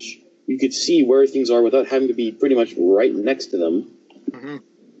reach. You could see where things are without having to be pretty much right next to them. Mm-hmm.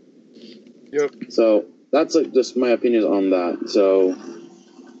 Yep. So that's just my opinion on that. So,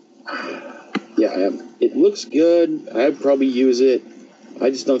 yeah, it looks good. I'd probably use it.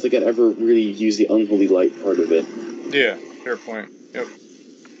 I just don't think I'd ever really use the Unholy Light part of it. Yeah, fair point. Yep.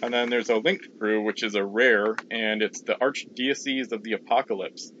 And then there's a linked crew, which is a rare, and it's the Archdiocese of the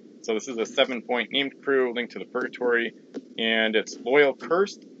Apocalypse. So this is a 7-point named crew linked to the Purgatory, and it's Loyal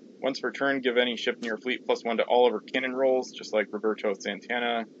Cursed. Once per turn, give any ship in your fleet +1 to all of her cannon rolls, just like Roberto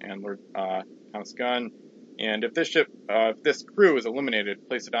Santana and Lord Thomas Gunn. And if this crew is eliminated,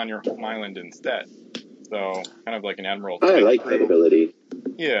 place it on your home island instead. So kind of like an admiral. I like that ability.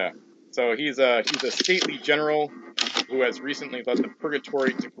 Yeah. So he's a stately general who has recently led the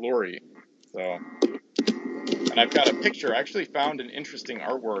Purgatory to glory. So, and I've got a picture. I actually found an interesting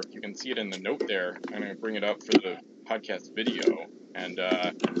artwork. You can see it in the note there. I'm going to bring it up for the podcast video. And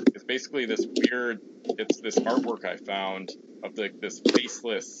it's basically this artwork I found of this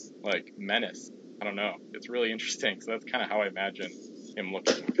faceless, menace. I don't know. It's really interesting. So that's kind of how I imagine him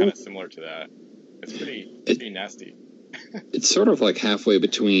looking, kind of similar to that. It's pretty nasty. It's sort of like halfway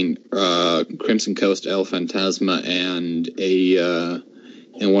between Crimson Coast El Phantasma and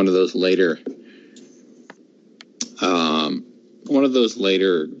one of those later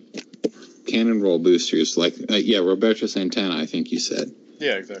cannon roll boosters, Roberto Santana, I think you said.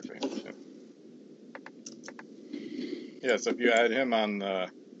 Yeah, exactly. Yeah, so if you add him on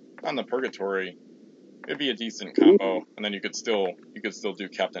the Purgatory, it'd be a decent combo, and then you could still do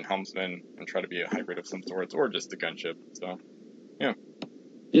Captain Helmsman and try to be a hybrid of some sorts, or just a gunship. So, yeah.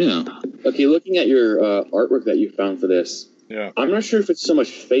 Yeah. Okay, looking at your artwork that you found for this, Yeah. I'm not sure if it's so much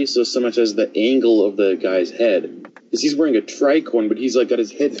faceless, so much as the angle of the guy's head. Because he's wearing a tricorn, but he's like got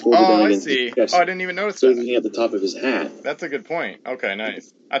his head folded down I against see. his chest. Oh, I didn't even notice So that. he's looking at the top of his hat. That's a good point. Okay,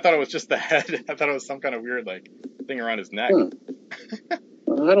 nice. I thought it was just the head. I thought it was some kind of weird like thing around his neck. Huh.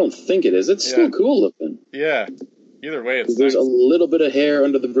 I don't think it is. It's still cool looking. Yeah. Either way, it's There's nice. a little bit of hair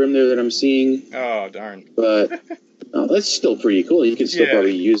under the brim there that I'm seeing. Oh, darn. But that's still pretty cool. You can still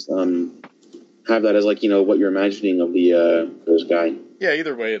probably use have that as like, what you're imagining of the this guy. Yeah,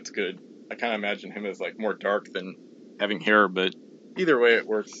 either way it's good. I kind of imagine him as like more dark than having hair, but either way it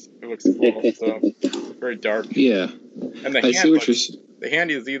works. It looks cool. So very dark. Yeah. And the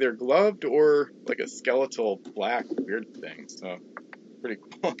hand is either gloved or like a skeletal black weird thing. So pretty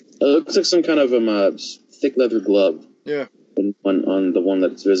cool. It looks like some kind of thick leather glove. Yeah. On the one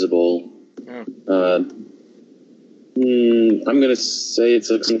that's visible. Yeah. I'm gonna say it's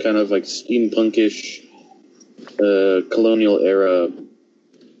like some kind of like steampunkish, colonial era.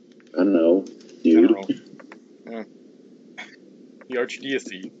 I don't know, dude. General. Yeah. The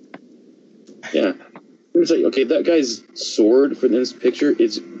Archdiocese. Yeah. I'm gonna say, okay, that guy's sword for this picture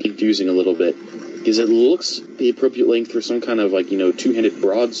is confusing a little bit because it looks the appropriate length for some kind of like two-handed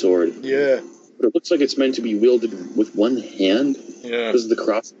broadsword. Yeah. But it looks like it's meant to be wielded with one hand. Yeah. Because of the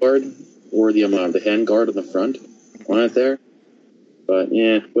crossguard or the handguard on the front on it there. But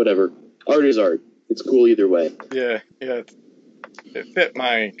yeah, whatever. Art is art. It's cool either way. Yeah. It fit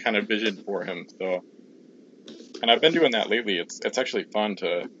my kind of vision for him. So, and I've been doing that lately. It's actually fun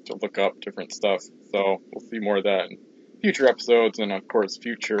to look up different stuff. So we'll see more of that in future episodes, and of course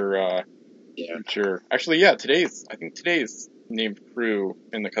future. Actually, yeah. Today's named crew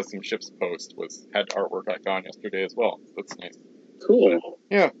in the custom ships post had artwork I found yesterday as well. So that's nice. Cool. But,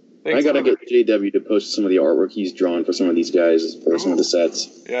 yeah. I gotta get JW to post some of the artwork he's drawn for some of these guys for some of the sets.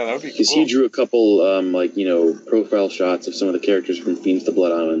 Yeah, that would be cool. Because he drew a couple, profile shots of some of the characters from Fiends to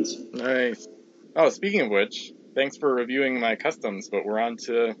Blood Islands. Nice. Oh, speaking of which, thanks for reviewing my customs, but we're on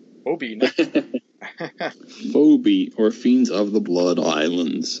to Obi next. Obi, or Fiends of the Blood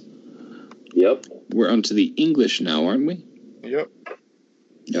Islands. Yep. We're on to the English now, aren't we? Yep.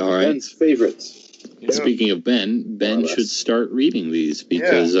 All right. Ben's favorites. Yep. Speaking of Ben should start reading these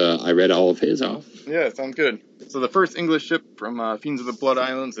because I read all of his off. Yeah, sounds good. So the first English ship from Fiends of the Blood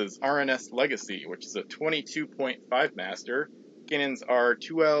Islands is RNS Legacy, which is a 22.5 master. Cannons are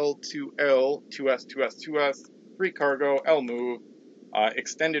 2L, 2L, 2S, 2S, 2S, 3 cargo, L move,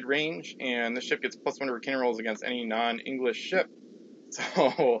 extended range, and the ship gets +1 cannon rolls against any non-English ship.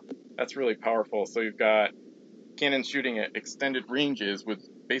 So that's really powerful. So you've got cannons shooting at extended ranges with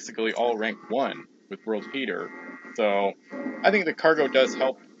basically all rank 1 with World Hater. So I think the cargo does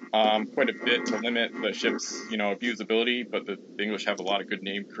help quite a bit to limit the ship's, abusability, but the English have a lot of good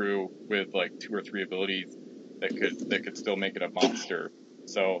name crew with like 2 or 3 abilities that could still make it a monster.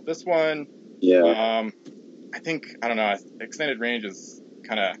 So this one, I think, I don't know, extended range is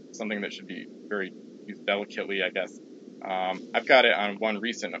kind of something that should be very used delicately, I guess. I've got it on one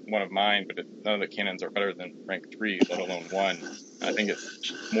of mine, but none of the cannons are better than rank 3, let alone 1. I think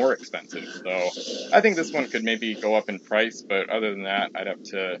it's more expensive, so I think this one could maybe go up in price, but other than that, I'd have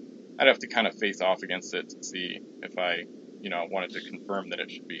to kind of face off against it to see if I, wanted to confirm that it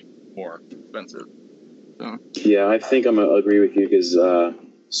should be more expensive. So. Yeah, I think I'm gonna agree with you because,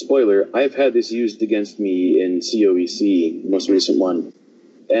 spoiler, I've had this used against me in COEC, the most recent one,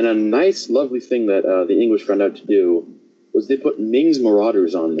 and a nice, lovely thing that the English found out to do was they put Ming's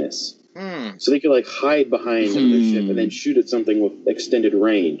Marauders on this. So they could like hide behind their ship and then shoot at something with extended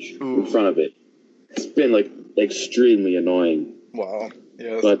range in front of it. It's been like extremely annoying. Wow.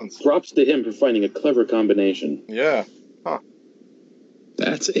 Yeah. But props to him for finding a clever combination. Yeah. Huh.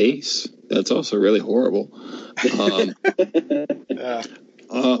 That's ace. That's also really horrible. Yeah.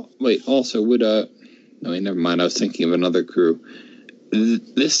 Wait. Also, never mind. I was thinking of another crew.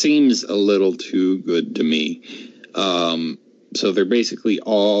 This seems a little too good to me. So they're basically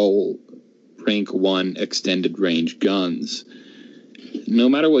all rank 1 extended range guns. No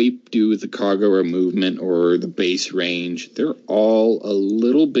matter what you do with the cargo or movement or the base range, they're all a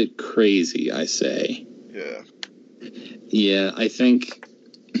little bit crazy, I say. Yeah. Yeah, I think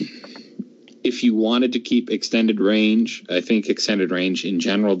if you wanted to keep extended range, I think extended range in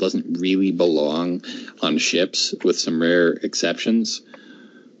general doesn't really belong on ships with some rare exceptions.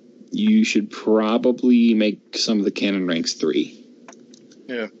 You should probably make some of the cannon ranks 3.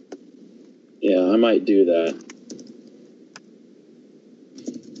 Yeah. Yeah, I might do that.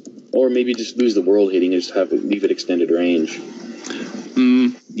 Or maybe just lose the world hitting and just leave it extended range.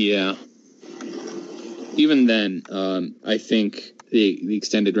 Yeah. Even then, I think the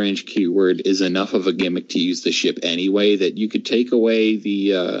extended range keyword is enough of a gimmick to use the ship anyway that you could take away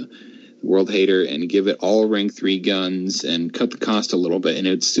the world hater and give it all rank 3 guns and cut the cost a little bit, and it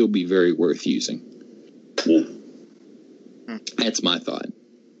would still be very worth using. Yeah. That's my thought.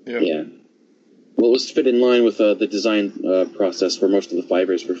 Yeah. Well, it was fit in line with the design process for most of the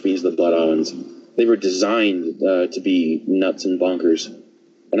fibers for Fiends of the Blood Islands. They were designed to be nuts and bonkers.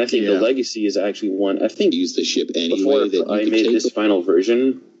 And I think the Legacy is actually one. I think use the ship anyway. Before that I made this final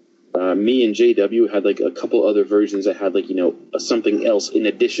version, me and JW had like a couple other versions that had like something else in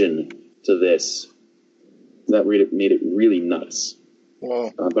addition to this that made it really nuts.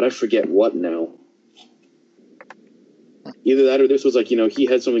 Wow. But I forget what now. Either that or this was like he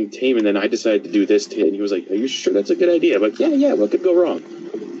had something tame and then I decided to do this to it, and he was like, "Are you sure that's a good idea?" I'm like, yeah. What could go wrong?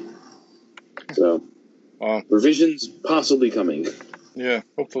 So, revisions possibly coming. Yeah,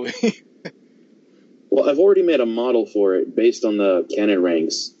 hopefully. Well, I've already made a model for it based on the cannon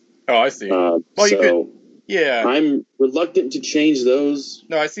ranks. Oh, I see. Well, so you could. Yeah. I'm reluctant to change those.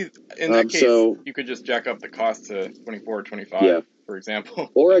 No, I see. In that case, you could just jack up the cost to 24 or 25, for example.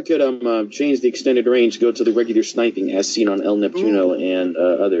 Or I could change the extended range, go to the regular sniping as seen on El Neptuno and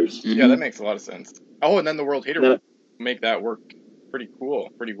others. Yeah, that makes a lot of sense. Oh, and then the World Hater would make that work pretty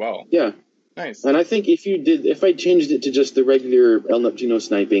well. Yeah. Nice. And I think if I changed it to just the regular El Neptuno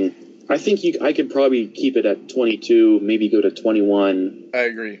sniping, I think I could probably keep it at 22, maybe go to 21. I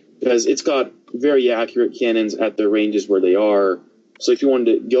agree. Because it's got very accurate cannons at the ranges where they are. So if you wanted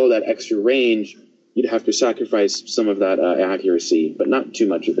to go that extra range, you'd have to sacrifice some of that accuracy, but not too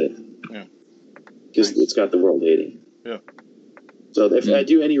much of it. Yeah. Because it's got the world hating. Yeah. So if I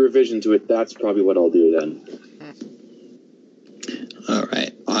do any revision to it, that's probably what I'll do then. All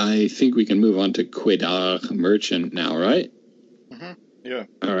right. I think we can move on to Quidar Merchant now, right? Yeah.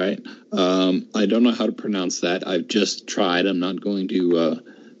 All right. I don't know how to pronounce that. I've just tried. I'm not going to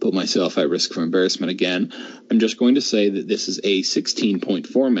put myself at risk for embarrassment again. I'm just going to say that this is a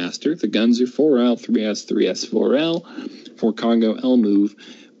 16.4 master. The guns are 4L, 3S, 3S, 4L, 4 cargo, L move.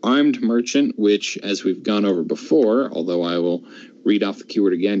 Armed merchant, which, as we've gone over before, although I will read off the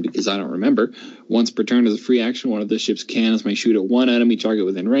keyword again because I don't remember. Once per turn as a free action, one of the ship's cannons may shoot at one enemy target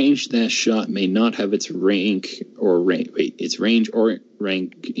within range. That shot may not have its range or rank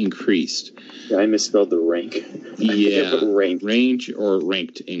increased. Yeah, I misspelled the rank. Yeah, range or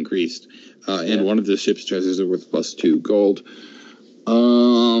ranked increased. And one of the ship's treasures are worth +2 gold.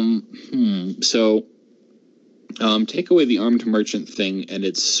 So, take away the armed merchant thing, and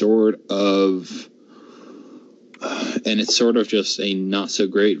it's sort of just a not so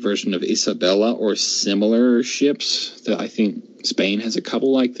great version of Isabella or similar ships. That I think Spain has a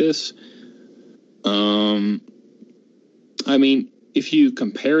couple like this. I mean, if you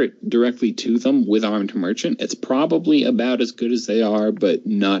compare it directly to them with armed merchant, it's probably about as good as they are, but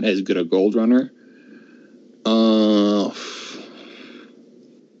not as good a Gold Runner.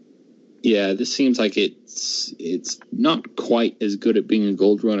 Yeah, this seems like it's not quite as good at being a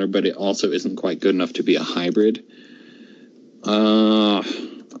Gold Runner, but it also isn't quite good enough to be a hybrid.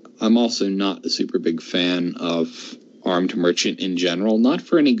 I'm also not a super big fan of armed merchant in general, not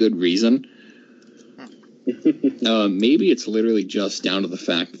for any good reason. Maybe it's literally just down to the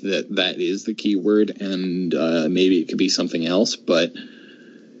fact that is the keyword, and maybe it could be something else, but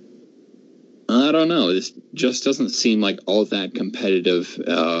I don't know. This just doesn't seem like all that competitive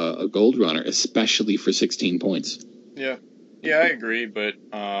a Gold Runner, especially for 16 points. Yeah, I agree, but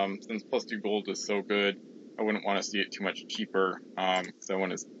since +2 gold is so good, I wouldn't want to see it too much cheaper, because that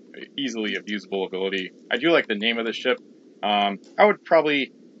one is easily abusable ability. I do like the name of the ship. I would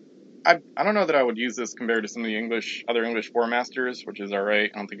probably... I don't know that I would use this compared to some of the other English War Masters, which is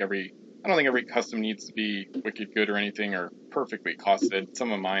alright. I don't think every custom needs to be wicked good or anything, or perfectly costed.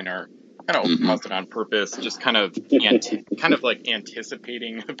 Some of mine are kind of overcosted on purpose, just kind of like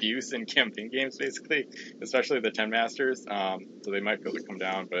anticipating abuse in campaign games, basically, especially the 10 Masters. So they might be able to come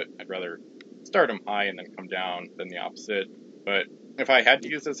down, but I'd rather start them high and then come down than the opposite. But if I had to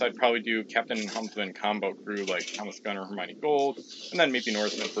use this, I'd probably do Captain and Helmsman combo crew like Thomas Gunner, Hermione Gold, and then maybe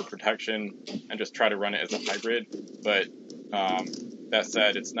Norseman for protection, and just try to run it as a hybrid. But that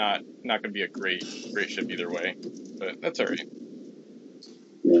said, it's not going to be a great ship either way. But that's alright.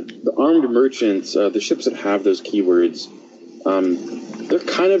 Yeah. The armed merchants, the ships that have those keywords, they're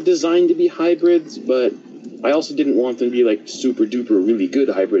kind of designed to be hybrids, but I also didn't want them to be like super duper really good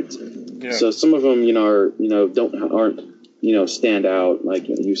hybrids. Yeah. So some of them, aren't stand out, like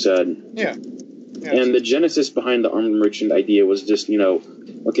you said. Yeah. And the genesis behind the armed merchant idea was just,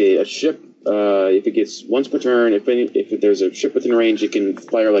 okay, a ship, if it gets once per turn, if there's a ship within range, it can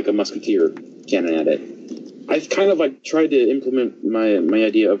fire like a musketeer cannon at it. I've kind of like tried to implement my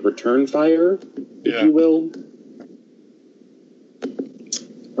idea of return fire, if you will.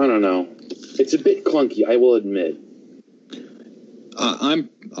 I don't know. It's a bit clunky, I will admit.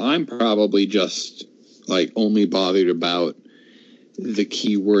 I'm probably just like only bothered about the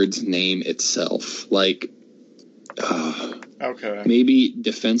keyword's name itself. Like, okay, maybe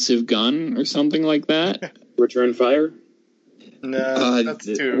defensive gun or something like that. Return fire? No, that's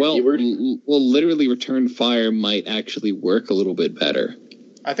too. Well, literally, return fire might actually work a little bit better.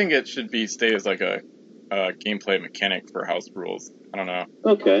 I think it should stay as like a gameplay mechanic for house rules. I don't know.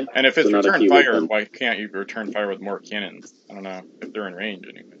 Okay. And if it's So return fire, why can't you return fire with more cannons? I don't know if they're in range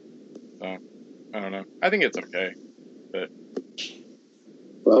anyway. So I don't know. I think it's okay, but.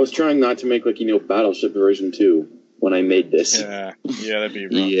 Well, I was trying not to make Battleship version 2 when I made this. Yeah, that'd be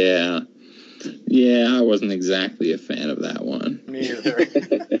rough. Yeah, I wasn't exactly a fan of that one. Me either.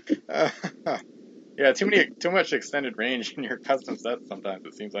 Yeah, too much extended range in your custom sets sometimes.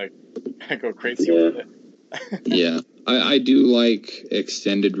 It seems like I go crazy with it. Yeah, I do like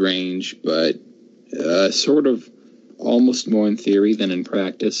extended range, but sort of almost more in theory than in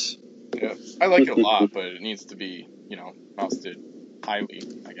practice. Yeah, I like it a lot, but it needs to be, costed highly,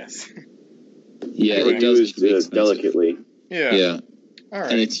 I guess. Yeah, it does delicately. Yeah. All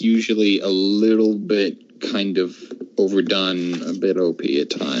right. And it's usually a little bit kind of overdone, a bit OP at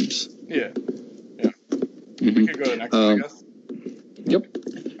times. Yeah. Mm-hmm. We could go to the next one, I guess. Yep.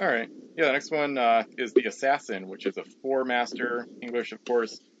 All right. Yeah, the next one is the Assassin, which is a 4-master, English, of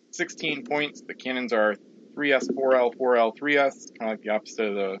course, 16 points. The cannons are 3S, 4L, 4L, 3S, kind of like the opposite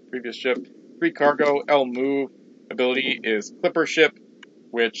of the previous ship. 3 cargo, L move. Ability is Clipper Ship,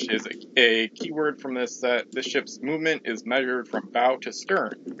 which is a keyword from this set. This ship's movement is measured from bow to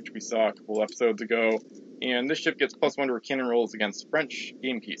stern, which we saw a couple episodes ago. And this ship gets +1 to her cannon rolls against French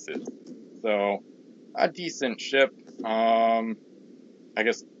game pieces. So, a decent ship.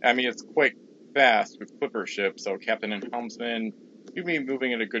 It's quite fast with Clipper Ship, so Captain and Helmsman, you'd be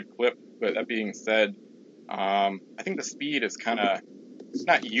moving at a good clip. But that being said, I think the speed is kind of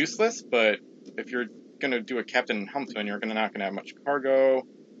not useless, but if you're going to do a Captain and Helmsman, you're not going to have much cargo.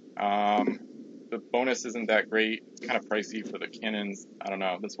 The bonus isn't that great. It's kind of pricey for the cannons. I don't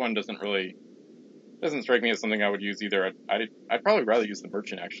know. This one doesn't strike me as something I would use either. I'd probably rather use the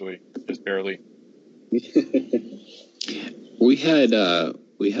Merchant, actually, just barely. We had a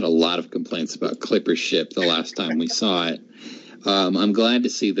lot of complaints about Clipper Ship the last time we saw it. I'm glad to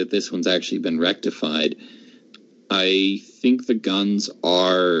see that this one's actually been rectified. I think the guns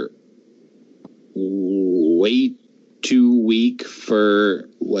are way too weak for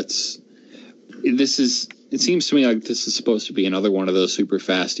it seems to me like this is supposed to be another one of those super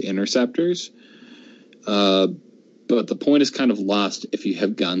fast interceptors. But the point is kind of lost if you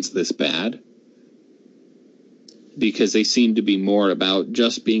have guns this bad, because they seem to be more about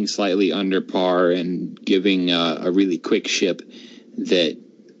just being slightly under par and giving a really quick ship that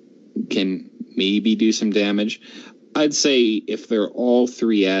can maybe do some damage. I'd say if they're all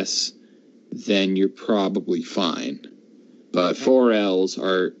 3S, then you're probably fine. But 4Ls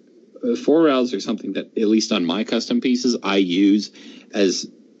are something that, at least on my custom pieces, I use as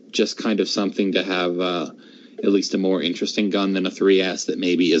just kind of something to have at least a more interesting gun than a 3S that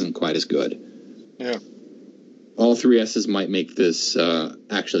maybe isn't quite as good. Yeah. All 3Ss might make this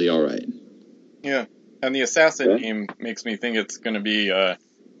actually all right. Yeah, and the Assassin name makes me think it's going to be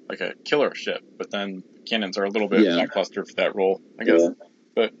like a killer ship, but then cannons are a little bit lackluster for that role, I guess. Yeah.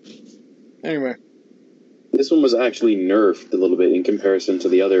 But anyway. This one was actually nerfed a little bit in comparison to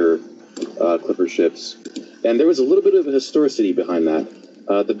the other Clipper ships. And there was a little bit of a historicity behind that.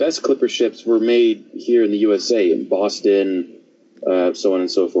 The best Clipper ships were made here in the USA, in Boston, so on and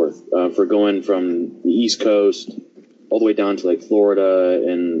so forth, for going from the East Coast all the way down to like Florida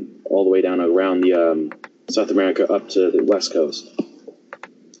and all the way down around the South America up to the West Coast.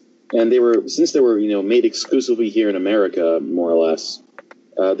 And since they were made exclusively here in America, more or less,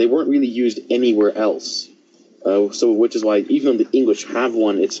 they weren't really used anywhere else. So which is why even though the English have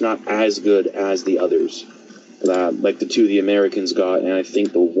one, it's not as good as the others. Like the 2 the Americans got, and I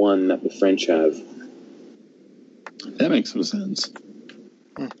think the 1 that the French have. That makes some sense.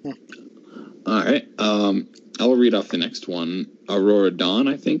 All right. I'll read off the next one. Aurora Dawn,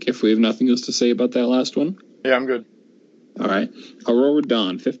 I think, if we have nothing else to say about that last one. Yeah, I'm good. All right. Aurora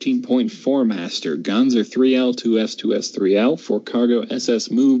Dawn, 15.4 master. Guns are 3L, 2S, 2S, 3L. 4 cargo,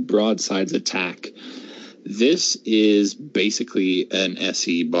 SS move, broadsides attack. This is basically an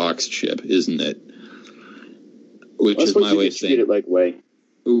SE boxed ship, isn't it? Which I is suppose my you way can of treat saying. it like way.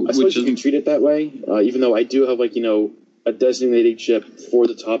 I suppose Which you can is treat it that way, even though I do have, like, a designated ship for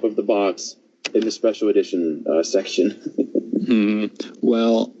the top of the box in the special edition section.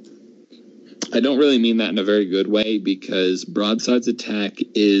 Well, I don't really mean that in a very good way, because Broadside's attack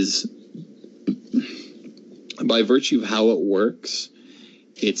is, by virtue of how it works,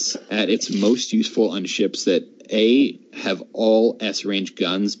 it's at its most useful on ships that A, have all S-range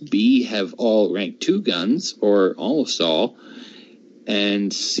guns, B, have all rank 2 guns, or almost all,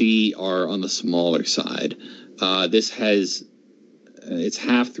 and C, are on the smaller side. This has, it's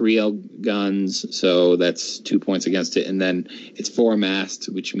half 3L guns, so that's 2 points against it, and then it's 4 masts,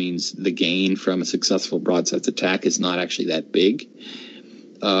 which means the gain from a successful broadside's attack is not actually that big.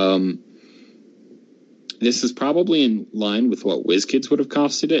 This is probably in line with what WizKids would have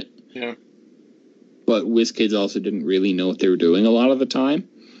costed it. Yeah. But WizKids also didn't really know what they were doing a lot of the time.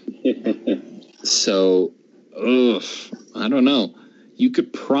 So, I don't know. You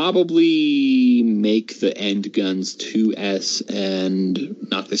could probably make the end guns 2S and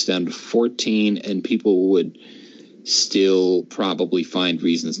knock this down to 14, and people would still probably find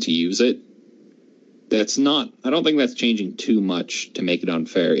reasons to use it. I don't think that's changing too much to make it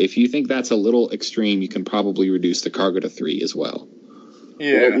unfair. If you think that's a little extreme, you can probably reduce the cargo to 3 as well.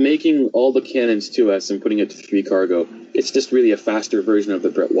 Yeah. Well, making all the cannons 2S and putting it to 3 cargo, it's just really a faster version of the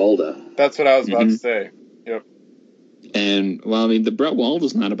Bretwalda. That's what I was about to say. Yep. And, well, I mean, the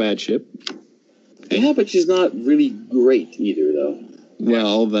Bretwalda's not a bad ship. Yeah, but she's not really great either, though.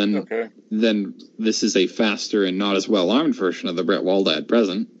 Well, Okay. then this is a faster and not as well-armed version of the Bretwalda at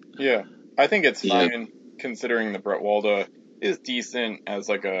present. Yeah. I think it's Yeah. fine, considering the Bretwalda is decent as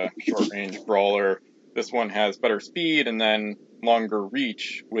like a short-range brawler. This one has better speed and then longer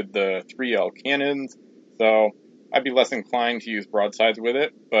reach with the 3L cannons, so I'd be less inclined to use broadsides with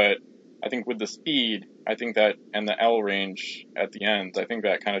it, but I think with the speed, I think that, and the L range at the end, I think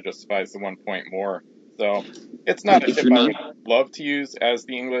that kind of justifies the 1 point more. So it's not a ship I would love to use as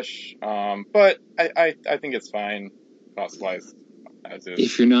the English, but I think it's fine cost-wise as is.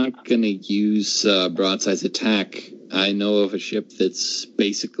 If you're not going to use broadside's attack, I know of a ship that's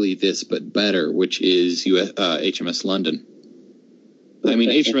basically this but better, which is HMS London. I mean,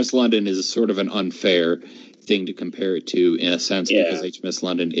 HMS London is sort of an unfair thing to compare it to in a sense, because HMS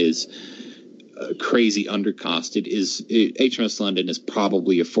London is crazy undercosted. HMS London is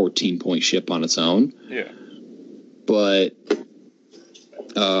probably a 14-point ship on its own. Yeah. But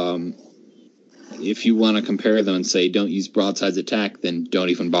if you want to compare them and say don't use broadside's attack, then don't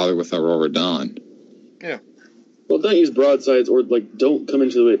even bother with Aurora Dawn. Yeah. Well, don't use broadsides, or don't come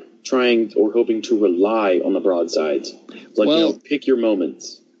into it trying or hoping to rely on the broadsides. Pick your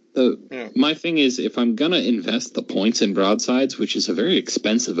moments. My thing is, if I'm going to invest the points in broadsides, which is a very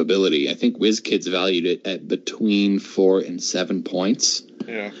expensive ability, I think WizKids valued it at between 4 and 7 points.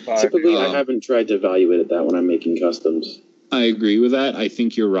 Yeah. Typically, I haven't tried to evaluate it that when I'm making customs. I agree with that. I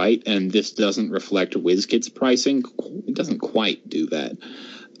think you're right, and this doesn't reflect WizKids pricing. It doesn't quite do that.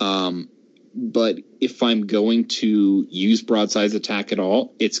 But if I'm going to use broadside's attack at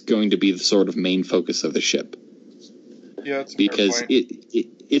all, it's going to be the sort of main focus of the ship. Yeah, that's a because fair point.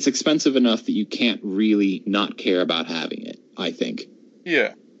 it's expensive enough that you can't really not care about having it, I think.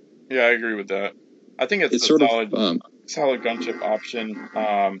 Yeah, I agree with that. I think it's a sort solid gunship option.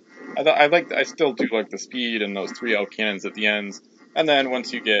 I still do like the speed and those 3L cannons at the ends. And then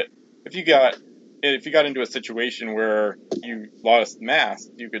once if you got into a situation where you lost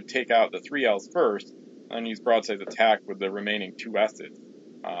mast, you could take out the 3Ls first and use broadside's attack with the remaining 2 S's.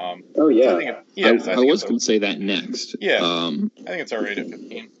 I was going to say that next. Yeah, I think it's alright at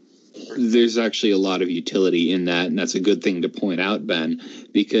 15. There's actually a lot of utility in that, and that's a good thing to point out, Ben,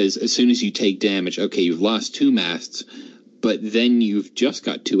 because as soon as you take damage, okay, you've lost 2 masts, but then you've just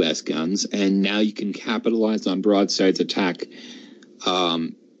got 2 S guns, and now you can capitalize on broadside's attack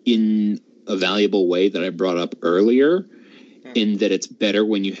in a valuable way that I brought up earlier, in that it's better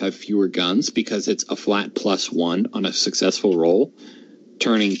when you have fewer guns, because it's a flat +1 on a successful roll,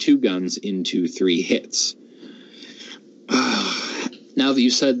 turning 2 guns into 3 hits. Now that you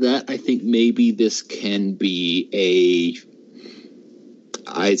said that, I think maybe this can be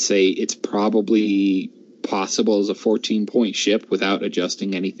I'd say it's probably possible as a 14-point ship without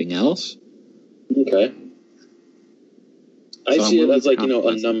adjusting anything else. Okay. I see it as a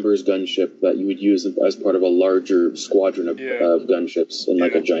numbers gunship that you would use as part of a larger squadron of gunships in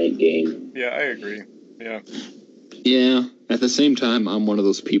a giant game. Yeah, I agree. Yeah. Yeah. At the same time, I'm one of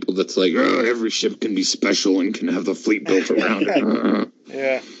those people that's like, oh, every ship can be special and can have the fleet built around it.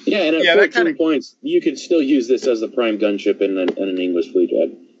 Yeah. Yeah, and at 14 points, you could still use this as the prime gunship in an English fleet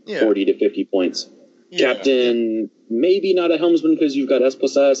at 40 to 50 points. Yeah. Captain, maybe not a helmsman because you've got S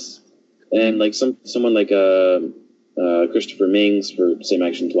plus S, and like someone like Christopher Mings for same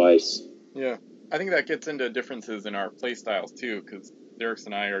action twice. Yeah, I think that gets into differences in our play styles too, because Derek's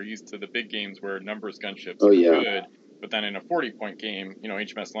and I are used to the big games where numbers gunships are good, but then in a 40-point game,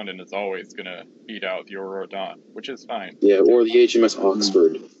 HMS London is always going to beat out the Aurora Dawn, which is fine. Yeah, or the HMS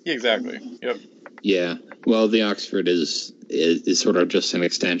Oxford. Yeah, exactly. Yep. Yeah. Well, the Oxford is sort of just an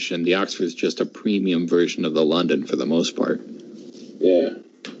extension. The Oxford is just a premium version of the London for the most part. Yeah.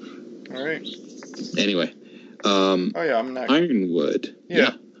 All right. Anyway. I'm next. Ironwood.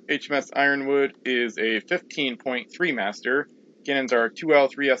 Yeah. HMS Ironwood is a 15.3 master. Cannons are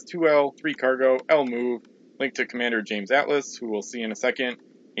 2L, 3S, 2L, 3 cargo, L move, linked to Commander James Atlas, who we'll see in a second.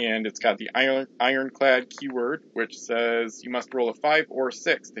 And it's got the Ironclad keyword, which says you must roll a 5 or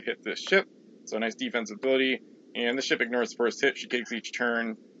 6 to hit this ship. So nice defensive ability. And the ship ignores first hit. She takes each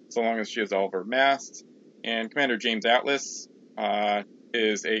turn so long as she has all of her masts. And Commander James Atlas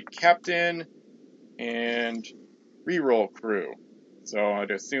is a captain and reroll crew. So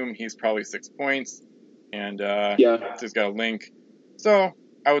I'd assume he's probably 6 points. And he's got a link. So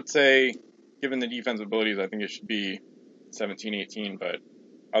I would say, given the defensive abilities, I think it should be 17, 18. But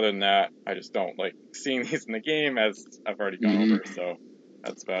other than that, I just don't like seeing these in the game, as I've already gone over. So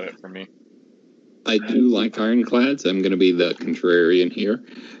that's about it for me. I do like Ironclads. I'm going to be the contrarian here.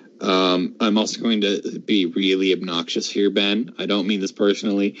 I'm also going to be really obnoxious here, Ben. I don't mean this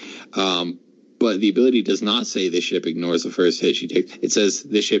personally. But the ability does not say the ship ignores the first hit she takes. It says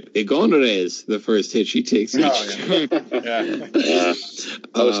the ship ignores the first hit she takes each turn. Yeah.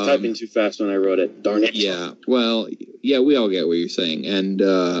 I was typing too fast when I wrote it. Darn it. Yeah. Well, yeah, we all get what you're saying. And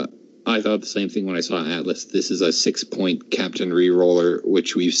I thought the same thing when I saw Atlas. This is a 6-point captain reroller,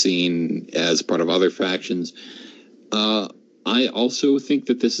 which we've seen as part of other factions. I also think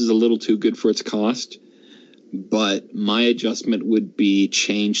that this is a little too good for its cost. But my adjustment would be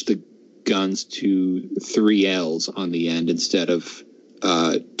change the guns to 3 L's on the end instead of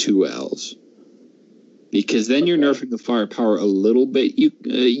 2 L's, because then you're nerfing the firepower a little bit.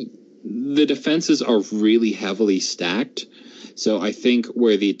 The defenses are really heavily stacked, so I think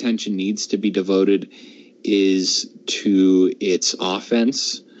where the attention needs to be devoted is to its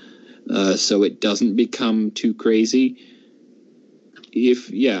offense, so it doesn't become too crazy.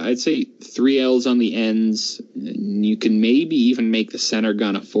 I'd say 3 L's on the ends. You can maybe even make the center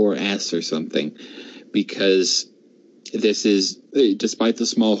gun a 4S or something, because this is, despite the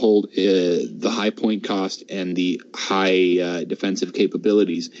small hold, the high point cost and the high defensive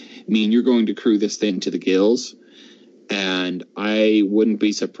capabilities mean you're going to crew this thing to the gills. And I wouldn't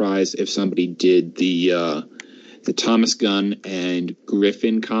be surprised if somebody did the Thomas Gunn and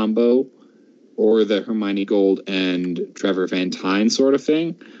Griffin combo, or the Hermione Gold and Trevor Van Tyne sort of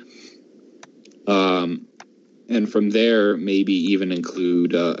thing. And from there, maybe even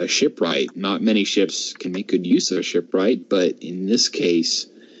include a shipwright. Not many ships can make good use of a shipwright, but in this case,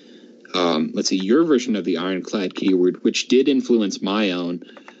 let's see, your version of the Ironclad keyword, which did influence my own,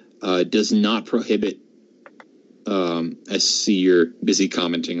 does not prohibit, I see you're busy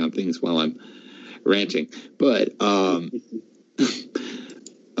commenting on things while I'm ranting, but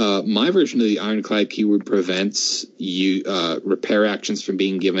my version of the Ironclad keyword prevents repair actions from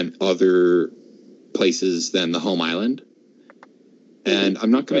being given other places than the home island. And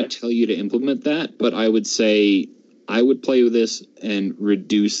I'm not going to tell you to implement that, but I would say I would play with this and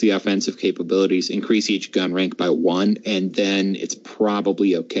reduce the offensive capabilities, increase each gun rank by 1, and then it's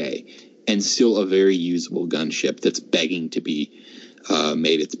probably okay. And still a very usable gunship that's begging to be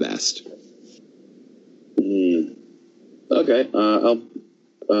made its best. Okay, I'll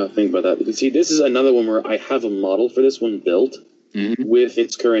think about that. Because, see, this is another one where I have a model for this one built with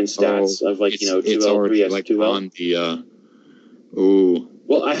its current stats of, like, 2L, 3S, like 2L. On the,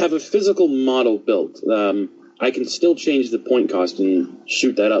 Well, I have a physical model built. I can still change the point cost and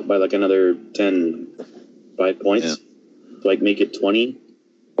shoot that up by, like, another 5 points. Yeah. To, like, make it 20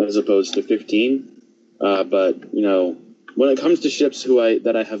 as opposed to 15. But, when it comes to ships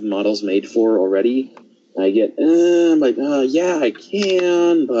that I have models made for already, I get, I'm like, yeah, I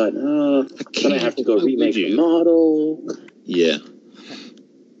can, but then I have to go remake the model. Yeah.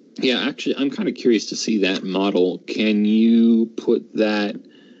 Yeah, actually, I'm kind of curious to see that model. Can you put that,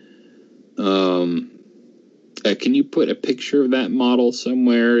 can you put a picture of that model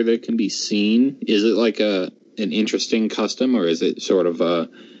somewhere that can be seen? Is it like an interesting custom, or is it sort of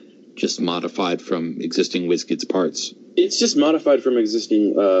just modified from existing WizKids parts? It's just modified from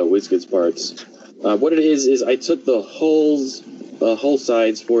existing WizKids parts. What it is I took the hull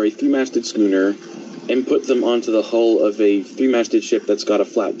sides for a three-masted schooner and put them onto the hull of a three-masted ship that's got a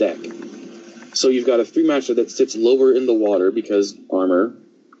flat deck. So you've got a three-master that sits lower in the water because armor,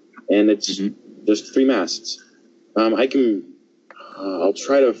 and it's just three masts. I'll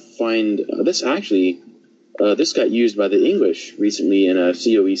try to find this. Actually, this got used by the English recently in a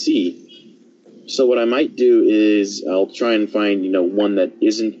COEC. So what I might do is I'll try and find one that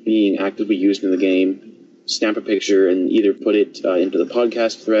isn't being actively used in the game, stamp a picture, and either put it into the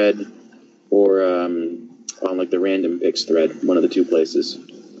podcast thread or on like the random picks thread, one of the two places.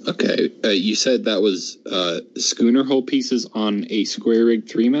 Okay, you said that was schooner hull pieces on a square rig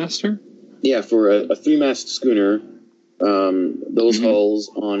three-master? Yeah, for a three-mast schooner, those hulls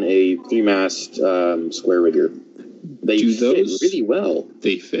on a three-mast square rigger. They fit really well.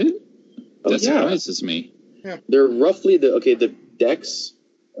 They fit? That surprises me. Yeah. They're roughly the decks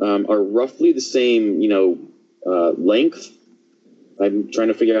are roughly the same, length. I'm trying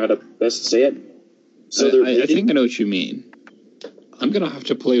to figure out how to best say it. So I think I know what you mean. I'm going to have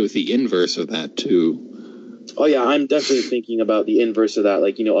to play with the inverse of that, too. Oh, yeah, I'm definitely thinking about the inverse of that,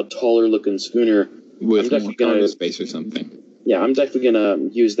 like, a taller-looking schooner. With more cargo space or something. Yeah, I'm definitely going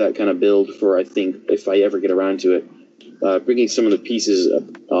to use that kind of build for, I think, if I ever get around to it, bringing some of the pieces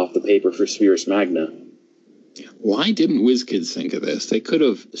off the paper for Spherus Magna. Why didn't WizKids think of this? They could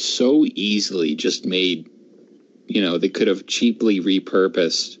have so easily just made, they could have cheaply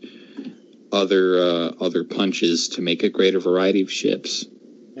repurposed other punches to make a greater variety of ships.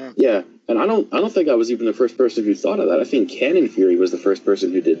 Yeah, and I don't think I was even the first person who thought of that. I think Cannon Fury was the first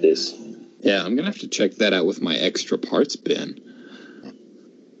person who did this. Yeah, I'm gonna have to check that out with my extra parts bin.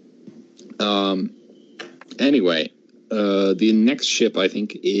 Anyway, the next ship I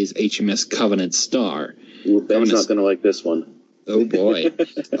think is HMS Covenant Star. Ooh, Ben's not gonna like this one. Oh boy.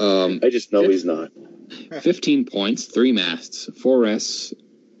 I just know he's not. 15 points, 3 masts, 4S,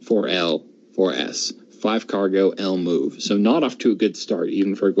 4L, 4S, 5 cargo, L move. So not off to a good start,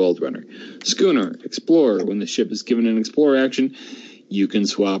 even for a Gold Runner. Schooner, Explorer. When the ship is given an Explorer action, you can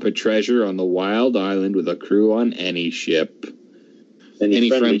swap a treasure on the wild island with a crew on any ship. Any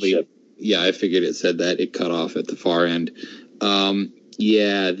friendly ship. Yeah, I figured it said that. It cut off at the far end.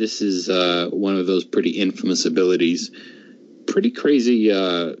 Yeah, this is one of those pretty infamous abilities. Pretty crazy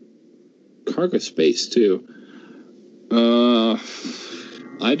cargo space, too.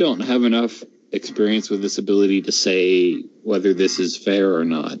 I don't have enough experience with this ability to say whether this is fair or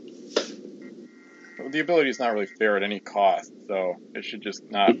not. Well, the ability is not really fair at any cost, so it should just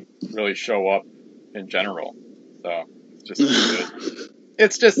not really show up in general. So it's just good.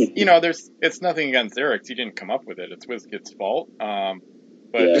 It's just, it's nothing against Xerix. He didn't come up with it. It's WizKid's fault.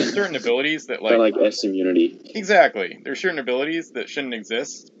 But there's certain abilities that like S immunity. Exactly. There's certain abilities that shouldn't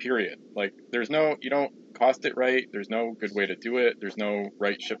exist, period. Like, you don't cost it right. There's no good way to do it. There's no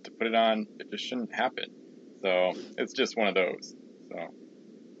right ship to put it on. It just shouldn't happen. So it's just one of those. So,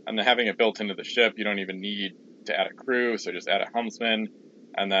 and then having it built into the ship, you don't even need to add a crew. So just add a helmsman.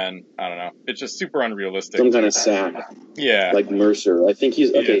 And then, I don't know. It's just super unrealistic. Some kind of SAC. Yeah. Like Mercer. I think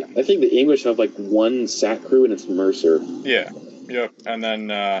he's, okay, I think the English have like one SAC crew and it's Mercer. Yeah. Yep. And then,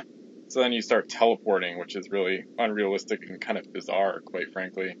 so then you start teleporting, which is really unrealistic and kind of bizarre, quite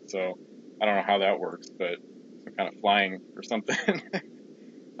frankly. So I don't know how that works, but some kind of flying or something.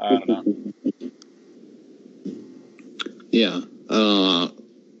 I don't know. Yeah.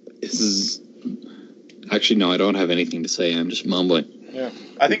 This is actually, no, I don't have anything to say. I'm just mumbling. Yeah.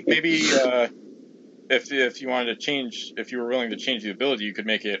 I think maybe, if you wanted to change, if you were willing to change the ability, you could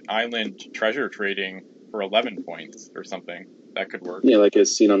make it island treasure trading for 11 points or something. That could work. Yeah, like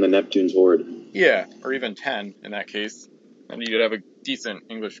as seen on the Neptune's Horde. Yeah, or even 10 in that case. And you'd have a decent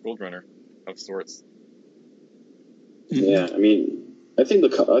English Gold Runner of sorts. Yeah, I mean, I think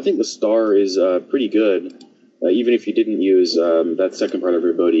the Star is pretty good. Even if you didn't use that second part of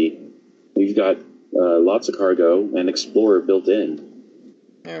your ability, you've got lots of cargo and Explorer built in.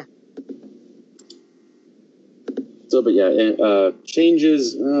 Yeah. So, but yeah,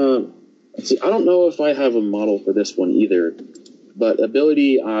 changes. See, I don't know if I have a model for this one either. But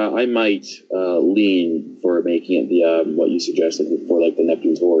ability, I might lean for making it the what you suggested for like the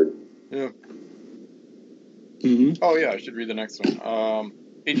Neptune's Horde. Yeah. Mm-hmm. Oh yeah, I should read the next one.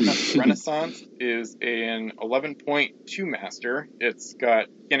 HMS Renaissance is an 11.2 master. It's got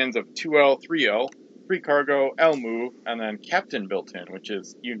cannons of 2L, 3L, 3 cargo, L move, and then captain built in, which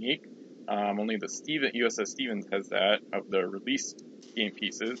is unique. Only the USS Stevens has that of the released game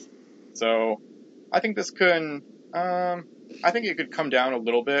pieces. So I think this could. I think it could come down a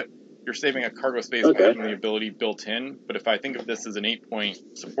little bit you're saving a cargo space by having the ability built in. But if I think of this as an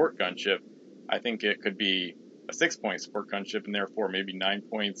 8-point support gunship, I think it could be a 6-point support gunship, and therefore maybe 9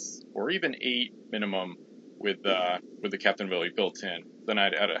 points or even 8 minimum with the captain ability built in. Then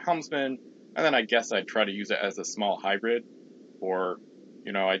I'd add a helmsman, and then I guess I'd try to use it as a small hybrid, or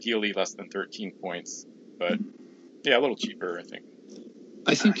ideally less than 13 points. But yeah, a little cheaper, I think.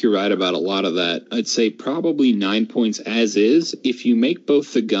 I think you're right about a lot of that. I'd say probably 9 points as is. If you make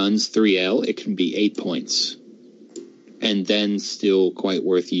both the guns 3L, it can be 8 points. And then still quite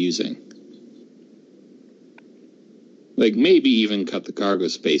worth using. Like, maybe even cut the cargo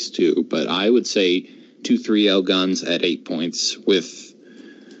space too, but I would say 2 3L guns at 8 points with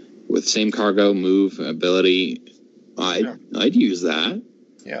same cargo, move, ability. I'd use that.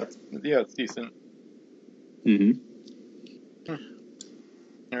 Yeah, it's decent. Mm-hmm.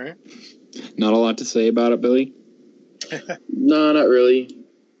 All right. Not a lot to say about it, Billy? No, not really.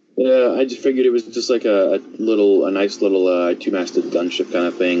 Yeah, I just figured it was just like a nice little two-masted gunship kind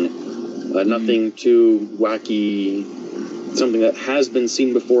of thing. Nothing too wacky. Something that has been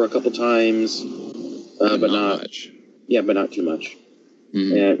seen before a couple times, but not much. Yeah, but not too much.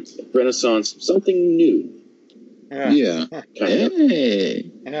 Mm-hmm. And Renaissance, something new. Yeah. Kind of.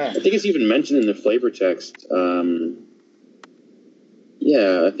 Yeah. I think it's even mentioned in the flavor text.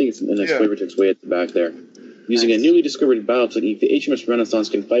 Yeah, I think it's in the flavor text way at the back there. Using a newly discovered battle technique, the HMS Renaissance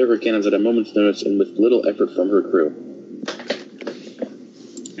can fire her cannons at a moment's notice and with little effort from her crew.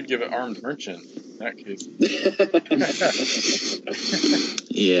 Could give it armed merchant in that case.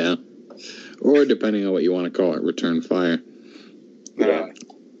 Yeah. Or depending on what you want to call it, return fire. Yeah.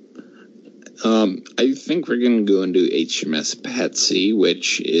 I think we're going to go into HMS Patsy,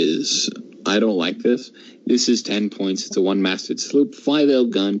 which is... I don't like this. This is 10 points. It's a one-masted sloop,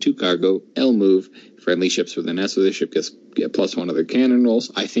 5L gun, 2 cargo, L move. Friendly ships with an S with a ship get +1 of their cannon rolls.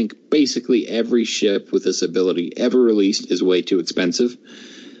 I think basically every ship with this ability ever released is way too expensive.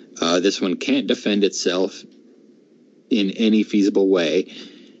 This one can't defend itself in any feasible way,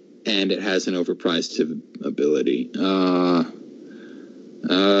 and it has an overpriced ability.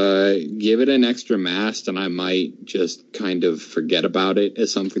 Give it an extra mast, and I might just kind of forget about it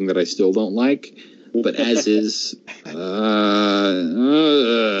as something that I still don't like. But as is,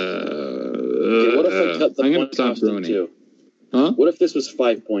 Okay, what if I cut the point cost in 2? Huh? What if this was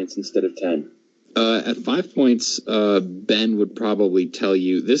 5 points instead of 10? At 5 points, Ben would probably tell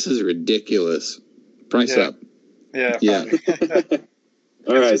you, this is ridiculous. Price up. Yeah.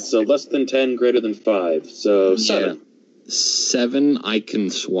 All right, so less than 10, greater than 5. So 7. 7 I can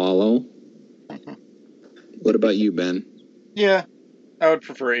swallow. What about you, Ben? Yeah, I would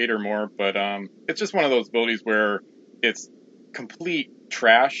prefer 8 or more, but it's just one of those abilities where it's complete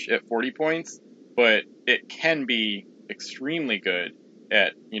trash at 40 points, but it can be extremely good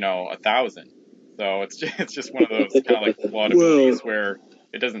at 1,000. So it's just one of those kind of like flawed abilities where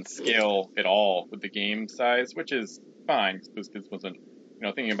it doesn't scale at all with the game size, which is fine because this wasn't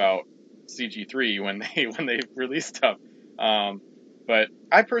thinking about CG3 when they released stuff. But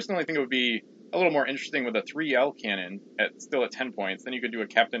I personally think it would be a little more interesting with a 3L cannon still at 10 points. Then you could do a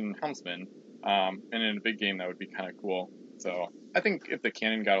captain helmsman, and in a big game that would be kind of cool. So I think if the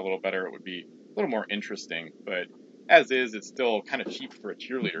cannon got a little better, it would be a little more interesting. But as is, it's still kind of cheap for a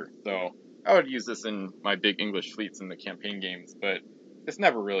cheerleader. So I would use this in my big English fleets in the campaign games, but it's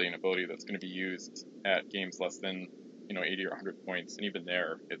never really an ability that's going to be used at games less than 80 or 100 points, and even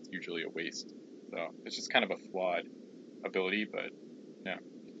there, it's usually a waste. So it's just kind of a flawed ability, but yeah,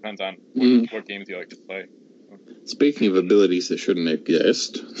 it depends on what games you like to play. Speaking of abilities that shouldn't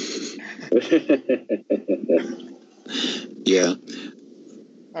exist. Yeah.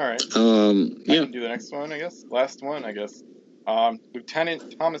 All right. Yeah. I can do the next one, I guess. Last one, I guess.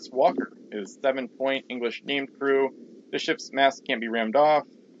 Lieutenant Thomas Walker is 7-point English named crew. The ship's mast can't be rammed off.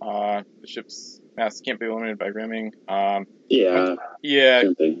 The ship's mast can't be eliminated by ramming.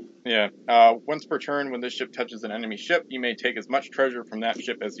 Once per turn, when this ship touches an enemy ship, you may take as much treasure from that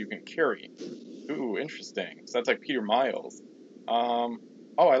ship as you can carry. Ooh, interesting. So that's like Peter Miles. I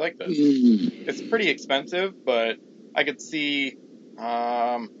like this. It's pretty expensive, but I could see.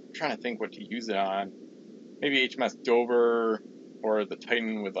 I'm trying to think what to use it on. Maybe HMS Dover or the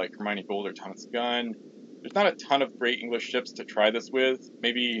Titan with like Hermione Gold or Thomas Gunn. There's not a ton of great English ships to try this with.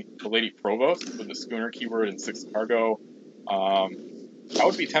 Maybe the Lady Provost with the schooner keyword and 6 cargo. I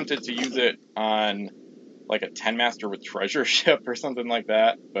would be tempted to use it on like a 10-master with treasure ship or something like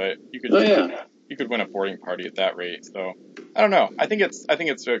that, but you could win a boarding party at that rate. So I don't know. I think it's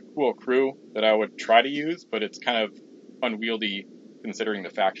a cool crew that I would try to use, but it's kind of unwieldy considering the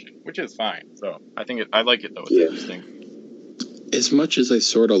faction, which is fine. So I like it though. It's interesting. As much as I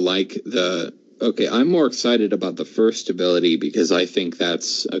sort of like I'm more excited about the first ability because I think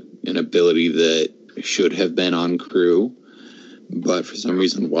that's an ability that should have been on crew, but for some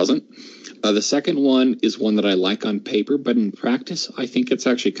reason wasn't. The second one is one that I like on paper, but in practice, I think it's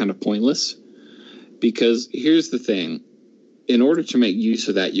actually kind of pointless. Because here's the thing. In order to make use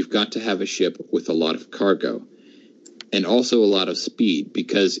of that, you've got to have a ship with a lot of cargo. And also a lot of speed.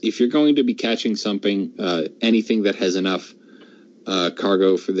 Because if you're going to be catching something, anything that has enough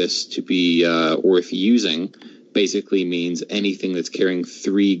cargo for this to be worth using, basically means anything that's carrying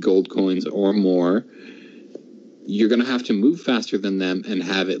 3 gold coins or more, you're going to have to move faster than them and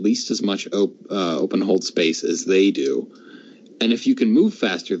have at least as much open hold space as they do. And if you can move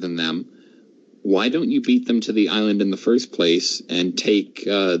faster than them, why don't you beat them to the island in the first place and take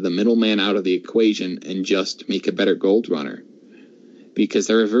the middleman out of the equation and just make a better gold runner? Because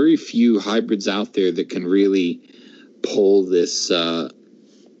there are very few hybrids out there that can really pull this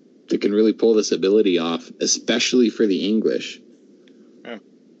ability off, especially for the English. Yeah.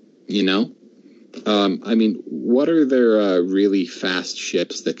 You know? I mean, what are there really fast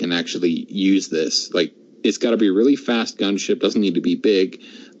ships that can actually use this? Like, it's got to be a really fast gunship, doesn't need to be big,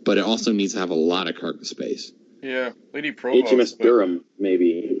 but it also needs to have a lot of cargo space. Yeah, Lady Provost. HMS Durham,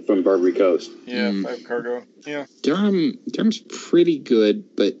 maybe, from Barbary Coast. Yeah, 5 cargo. Yeah. Durham's pretty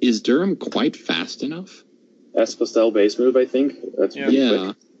good, but is Durham quite fast enough? Espastel base move, I think. That's pretty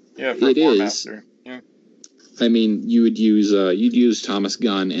quick. Yeah, for it a War is. Master. Yeah. I mean, you'd use Thomas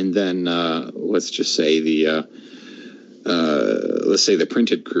Gunn, and then let's just say the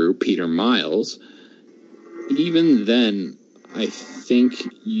printed crew, Peter Miles. Even then, I think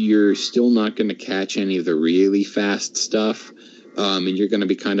you're still not going to catch any of the really fast stuff, and you're going to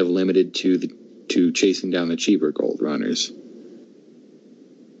be kind of limited to chasing down the cheaper gold runners.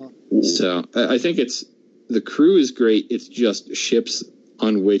 So I think the crew is great. It's just ships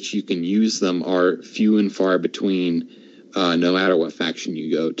on which you can use them are few and far between, no matter what faction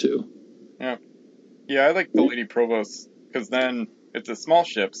you go to. Yeah, I like the Lady Provost because then it's a small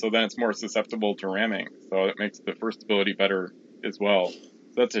ship, so then it's more susceptible to ramming. So it makes the first ability better as well. So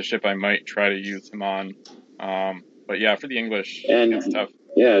that's a ship I might try to use him on. But yeah, for the English, it's tough.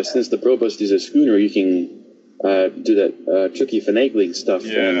 Yeah, since the Provost is a schooner, you can do that tricky finagling stuff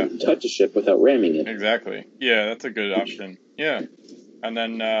and touch a ship without ramming it. Exactly. Yeah, that's a good option. Yeah. And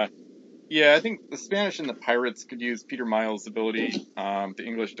then, I think the Spanish and the pirates could use Peter Miles' ability. The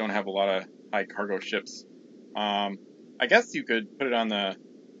English don't have a lot of high cargo ships. I guess you could put it on the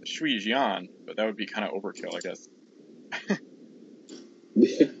Shui Jian, but that would be kind of overkill, I guess.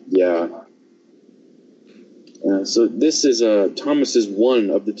 Yeah. So this is Thomas is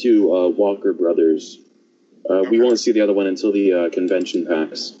one of the 2 Walker brothers. We won't see the other one until the convention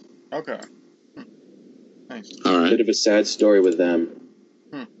packs. Okay. Nice. All right. Bit of a sad story with them.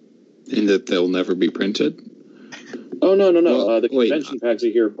 In that they'll never be printed? Oh, no. Well, the convention packs are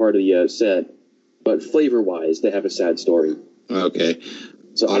here part of the set, but flavor-wise, they have a sad story. Okay.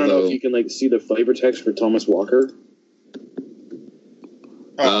 So I don't know if you can see the flavor text for Thomas Walker.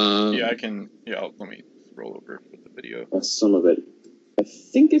 Yeah, I can. Yeah, let me scroll over with the video. Some of it. I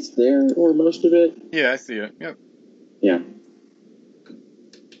think it's there, or most of it. Yeah, I see it. Yep. Yeah.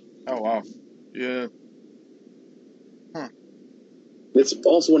 Oh, wow. Yeah. It's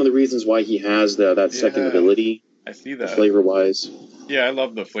also one of the reasons why he has that second ability. I see that. Flavor-wise. Yeah, I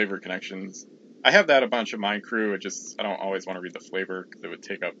love the flavor connections. I have that a bunch of my crew. I don't always want to read the flavor because it would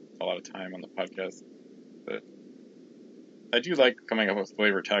take up a lot of time on the podcast. But I do like coming up with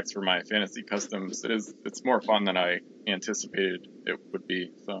flavor text for my fantasy customs. It's more fun than I anticipated it would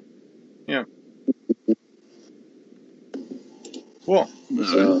be. So, yeah. Cool.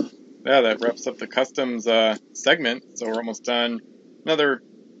 So, yeah, that wraps up the customs segment. So we're almost done. Another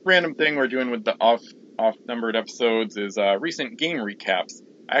random thing we're doing with the off-numbered episodes is recent game recaps.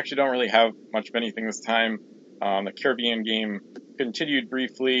 I actually don't really have much of anything this time. The Caribbean game continued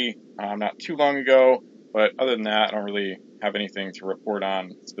briefly not too long ago, but other than that, I don't really have anything to report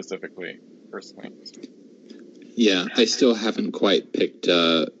on specifically, personally. Yeah, I still haven't quite picked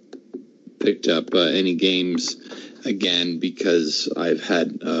up any games again because I've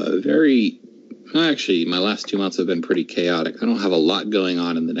had actually, my last 2 months have been pretty chaotic. I don't have a lot going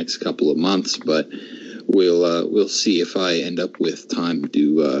on in the next couple of months, but we'll see if I end up with time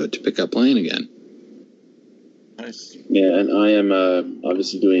to pick up playing again. Nice. Yeah, and I am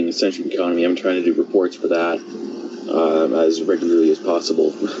obviously doing Century Economy. I'm trying to do reports for that as regularly as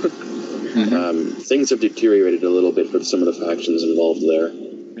possible. Things have deteriorated a little bit for some of the factions involved there.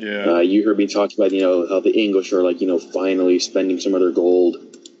 Yeah. You heard me talk about, how the English are finally spending some of their gold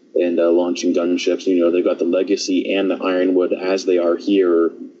and launching gunships. You know, they've got the Legacy and the Ironwood as they are here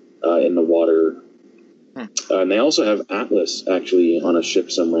in the water. And they also have Atlas actually on a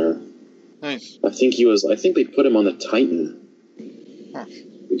ship somewhere. Nice. I think they put him on the Titan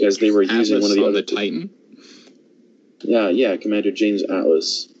because they were using Atlas one of the on other the Titan. Yeah, Commander James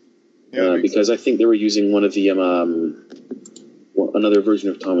Atlas. Yeah, Because I think they were using one of the another version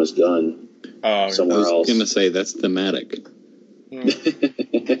of Thomas Gunn somewhere I was else. gonna say that's thematic.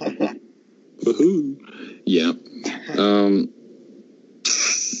 Woohoo! Yeah.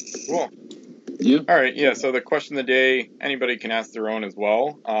 Cool. Yeah. All right, yeah, so the question of the day, anybody can ask their own as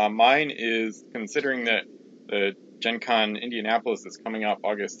well. Mine is, considering that the Gen Con Indianapolis is coming up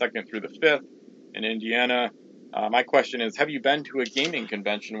August 2nd through the 5th in Indiana, my question is, have you been to a gaming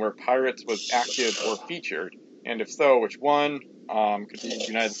convention where Pirates was active or featured? And if so, which one? Could be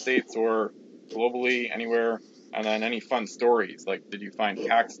United States or globally, anywhere. And then any fun stories, like did you find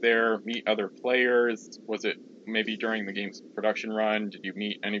packs there, meet other players? Was it maybe during the game's production run? Did you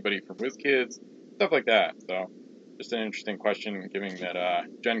meet anybody from WizKids? Stuff like that. So just an interesting question, given that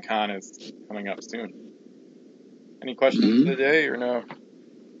Gen Con is coming up soon. Any questions today or no?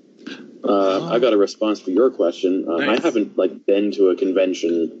 I got a response for your question. Nice. I haven't been to a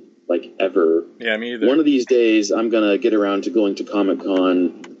convention ever. Yeah, me either. One of these days, I'm gonna get around to going to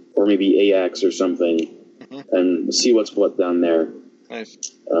Comic-Con or maybe AX or something and see what's what down there. Nice.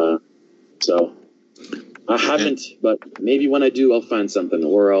 So I haven't, but maybe when I do, I'll find something,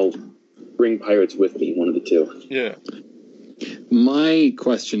 or I'll bring Pirates with me. One of the two. Yeah. My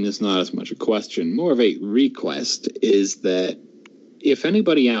question is not as much a question, more of a request, is that if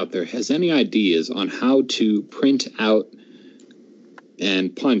anybody out there has any ideas on how to print out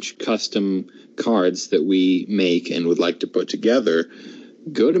and punch custom cards that we make and would like to put together,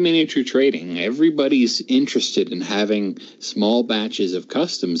 go to Miniature Trading. Everybody's interested in having small batches of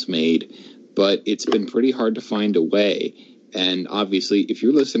customs made, but it's been pretty hard to find a way. And obviously, if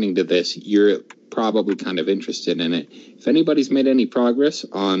you're listening to this, you're probably kind of interested in it. If anybody's made any progress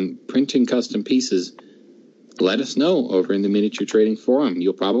on printing custom pieces, let us know over in the Miniature Trading Forum.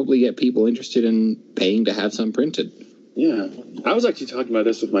 You'll probably get people interested in paying to have some printed. Yeah. I was actually talking about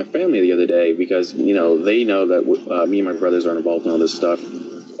this with my family the other day because, they know that me and my brothers are involved in all this stuff.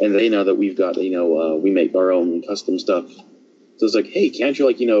 And they know that we've got, we make our own custom stuff. So it's like, hey, can't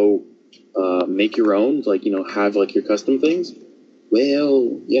you, make your own, have, your custom things?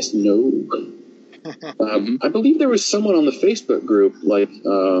 Well, yes, no. I believe there was someone on the Facebook group,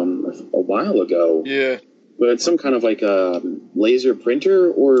 a while ago. Yeah. But it's some kind of, laser printer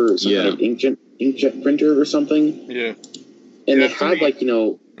or some kind of inkjet printer or something. Yeah. And they had,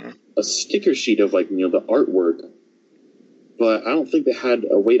 a sticker sheet of, the artwork. But I don't think they had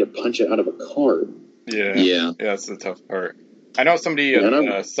a way to punch it out of a card. Yeah. Yeah. That's the tough part. I know somebody at the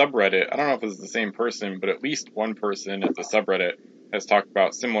subreddit, I don't know if it's the same person, but at least one person at the subreddit has talked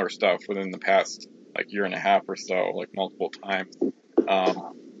about similar stuff within the past, year and a half or so, multiple times.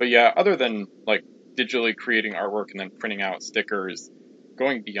 But yeah, other than, digitally creating artwork and then printing out stickers,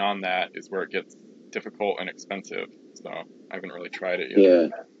 going beyond that is where it gets difficult and expensive. So I haven't really tried it yet. Yeah.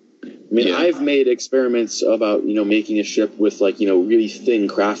 I mean, I've made experiments about, making a ship with, really thin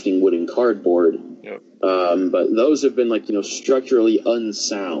crafting wood and cardboard. Yep. But those have been, structurally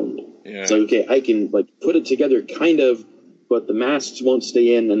unsound. Yeah. So, okay, I can, put it together kind of, but the masts won't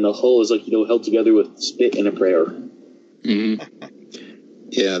stay in and the hull is, held together with spit and a prayer. Mm-hmm.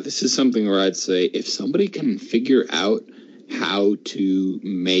 Yeah, this is something where I'd say if somebody can figure out how to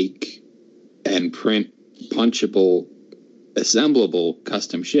make and print punchable, assemblable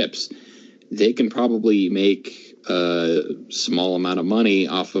custom ships, they can probably make a small amount of money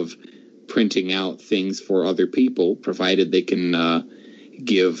off of printing out things for other people, provided they can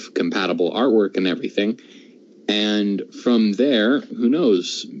give compatible artwork and everything. And from there, who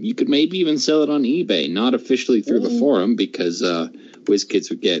knows, you could maybe even sell it on eBay, not officially through the forum, because WizKids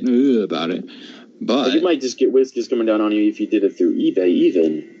would get about it. But you might just get WizKids coming down on you if you did it through eBay,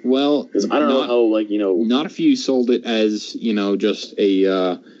 even. Well, because I don't know how, not if you sold it as, just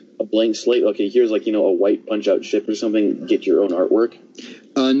a blank slate. Okay, here's a white punch-out ship or something. Get your own artwork.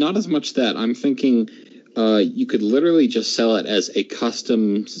 Not as much that. I'm thinking you could literally just sell it as a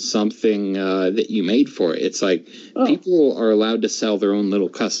custom something that you made for it. It's people are allowed to sell their own little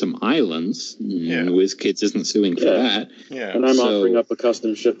custom islands. Yeah. WizKids isn't suing for that. Yeah. And I'm offering up a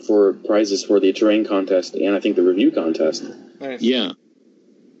custom ship for prizes for the terrain contest and I think the review contest. Nice. Yeah.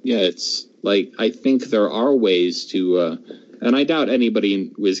 Yeah, it's I think there are ways to... and I doubt anybody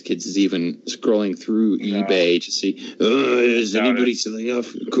in WizKids is even scrolling through eBay to see, is anybody selling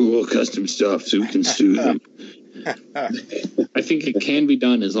off cool custom stuff so we can sue them? I think it can be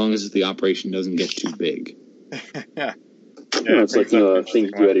done as long as the operation doesn't get too big. Yeah, It's like, a thing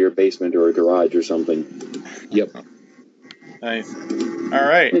you do out of your basement or a garage or something. Yep. Nice. All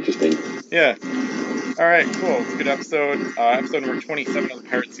right. Interesting. Yeah. All right, cool. It's a good episode. Episode number 27 of the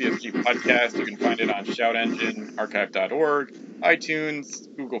Pirate CSG podcast. You can find it on Shout Engine, archive.org,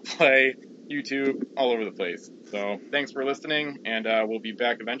 iTunes, Google Play, YouTube, all over the place. So thanks for listening, and we'll be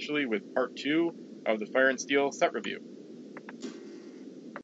back eventually with part 2 of the Fire and Steel set review.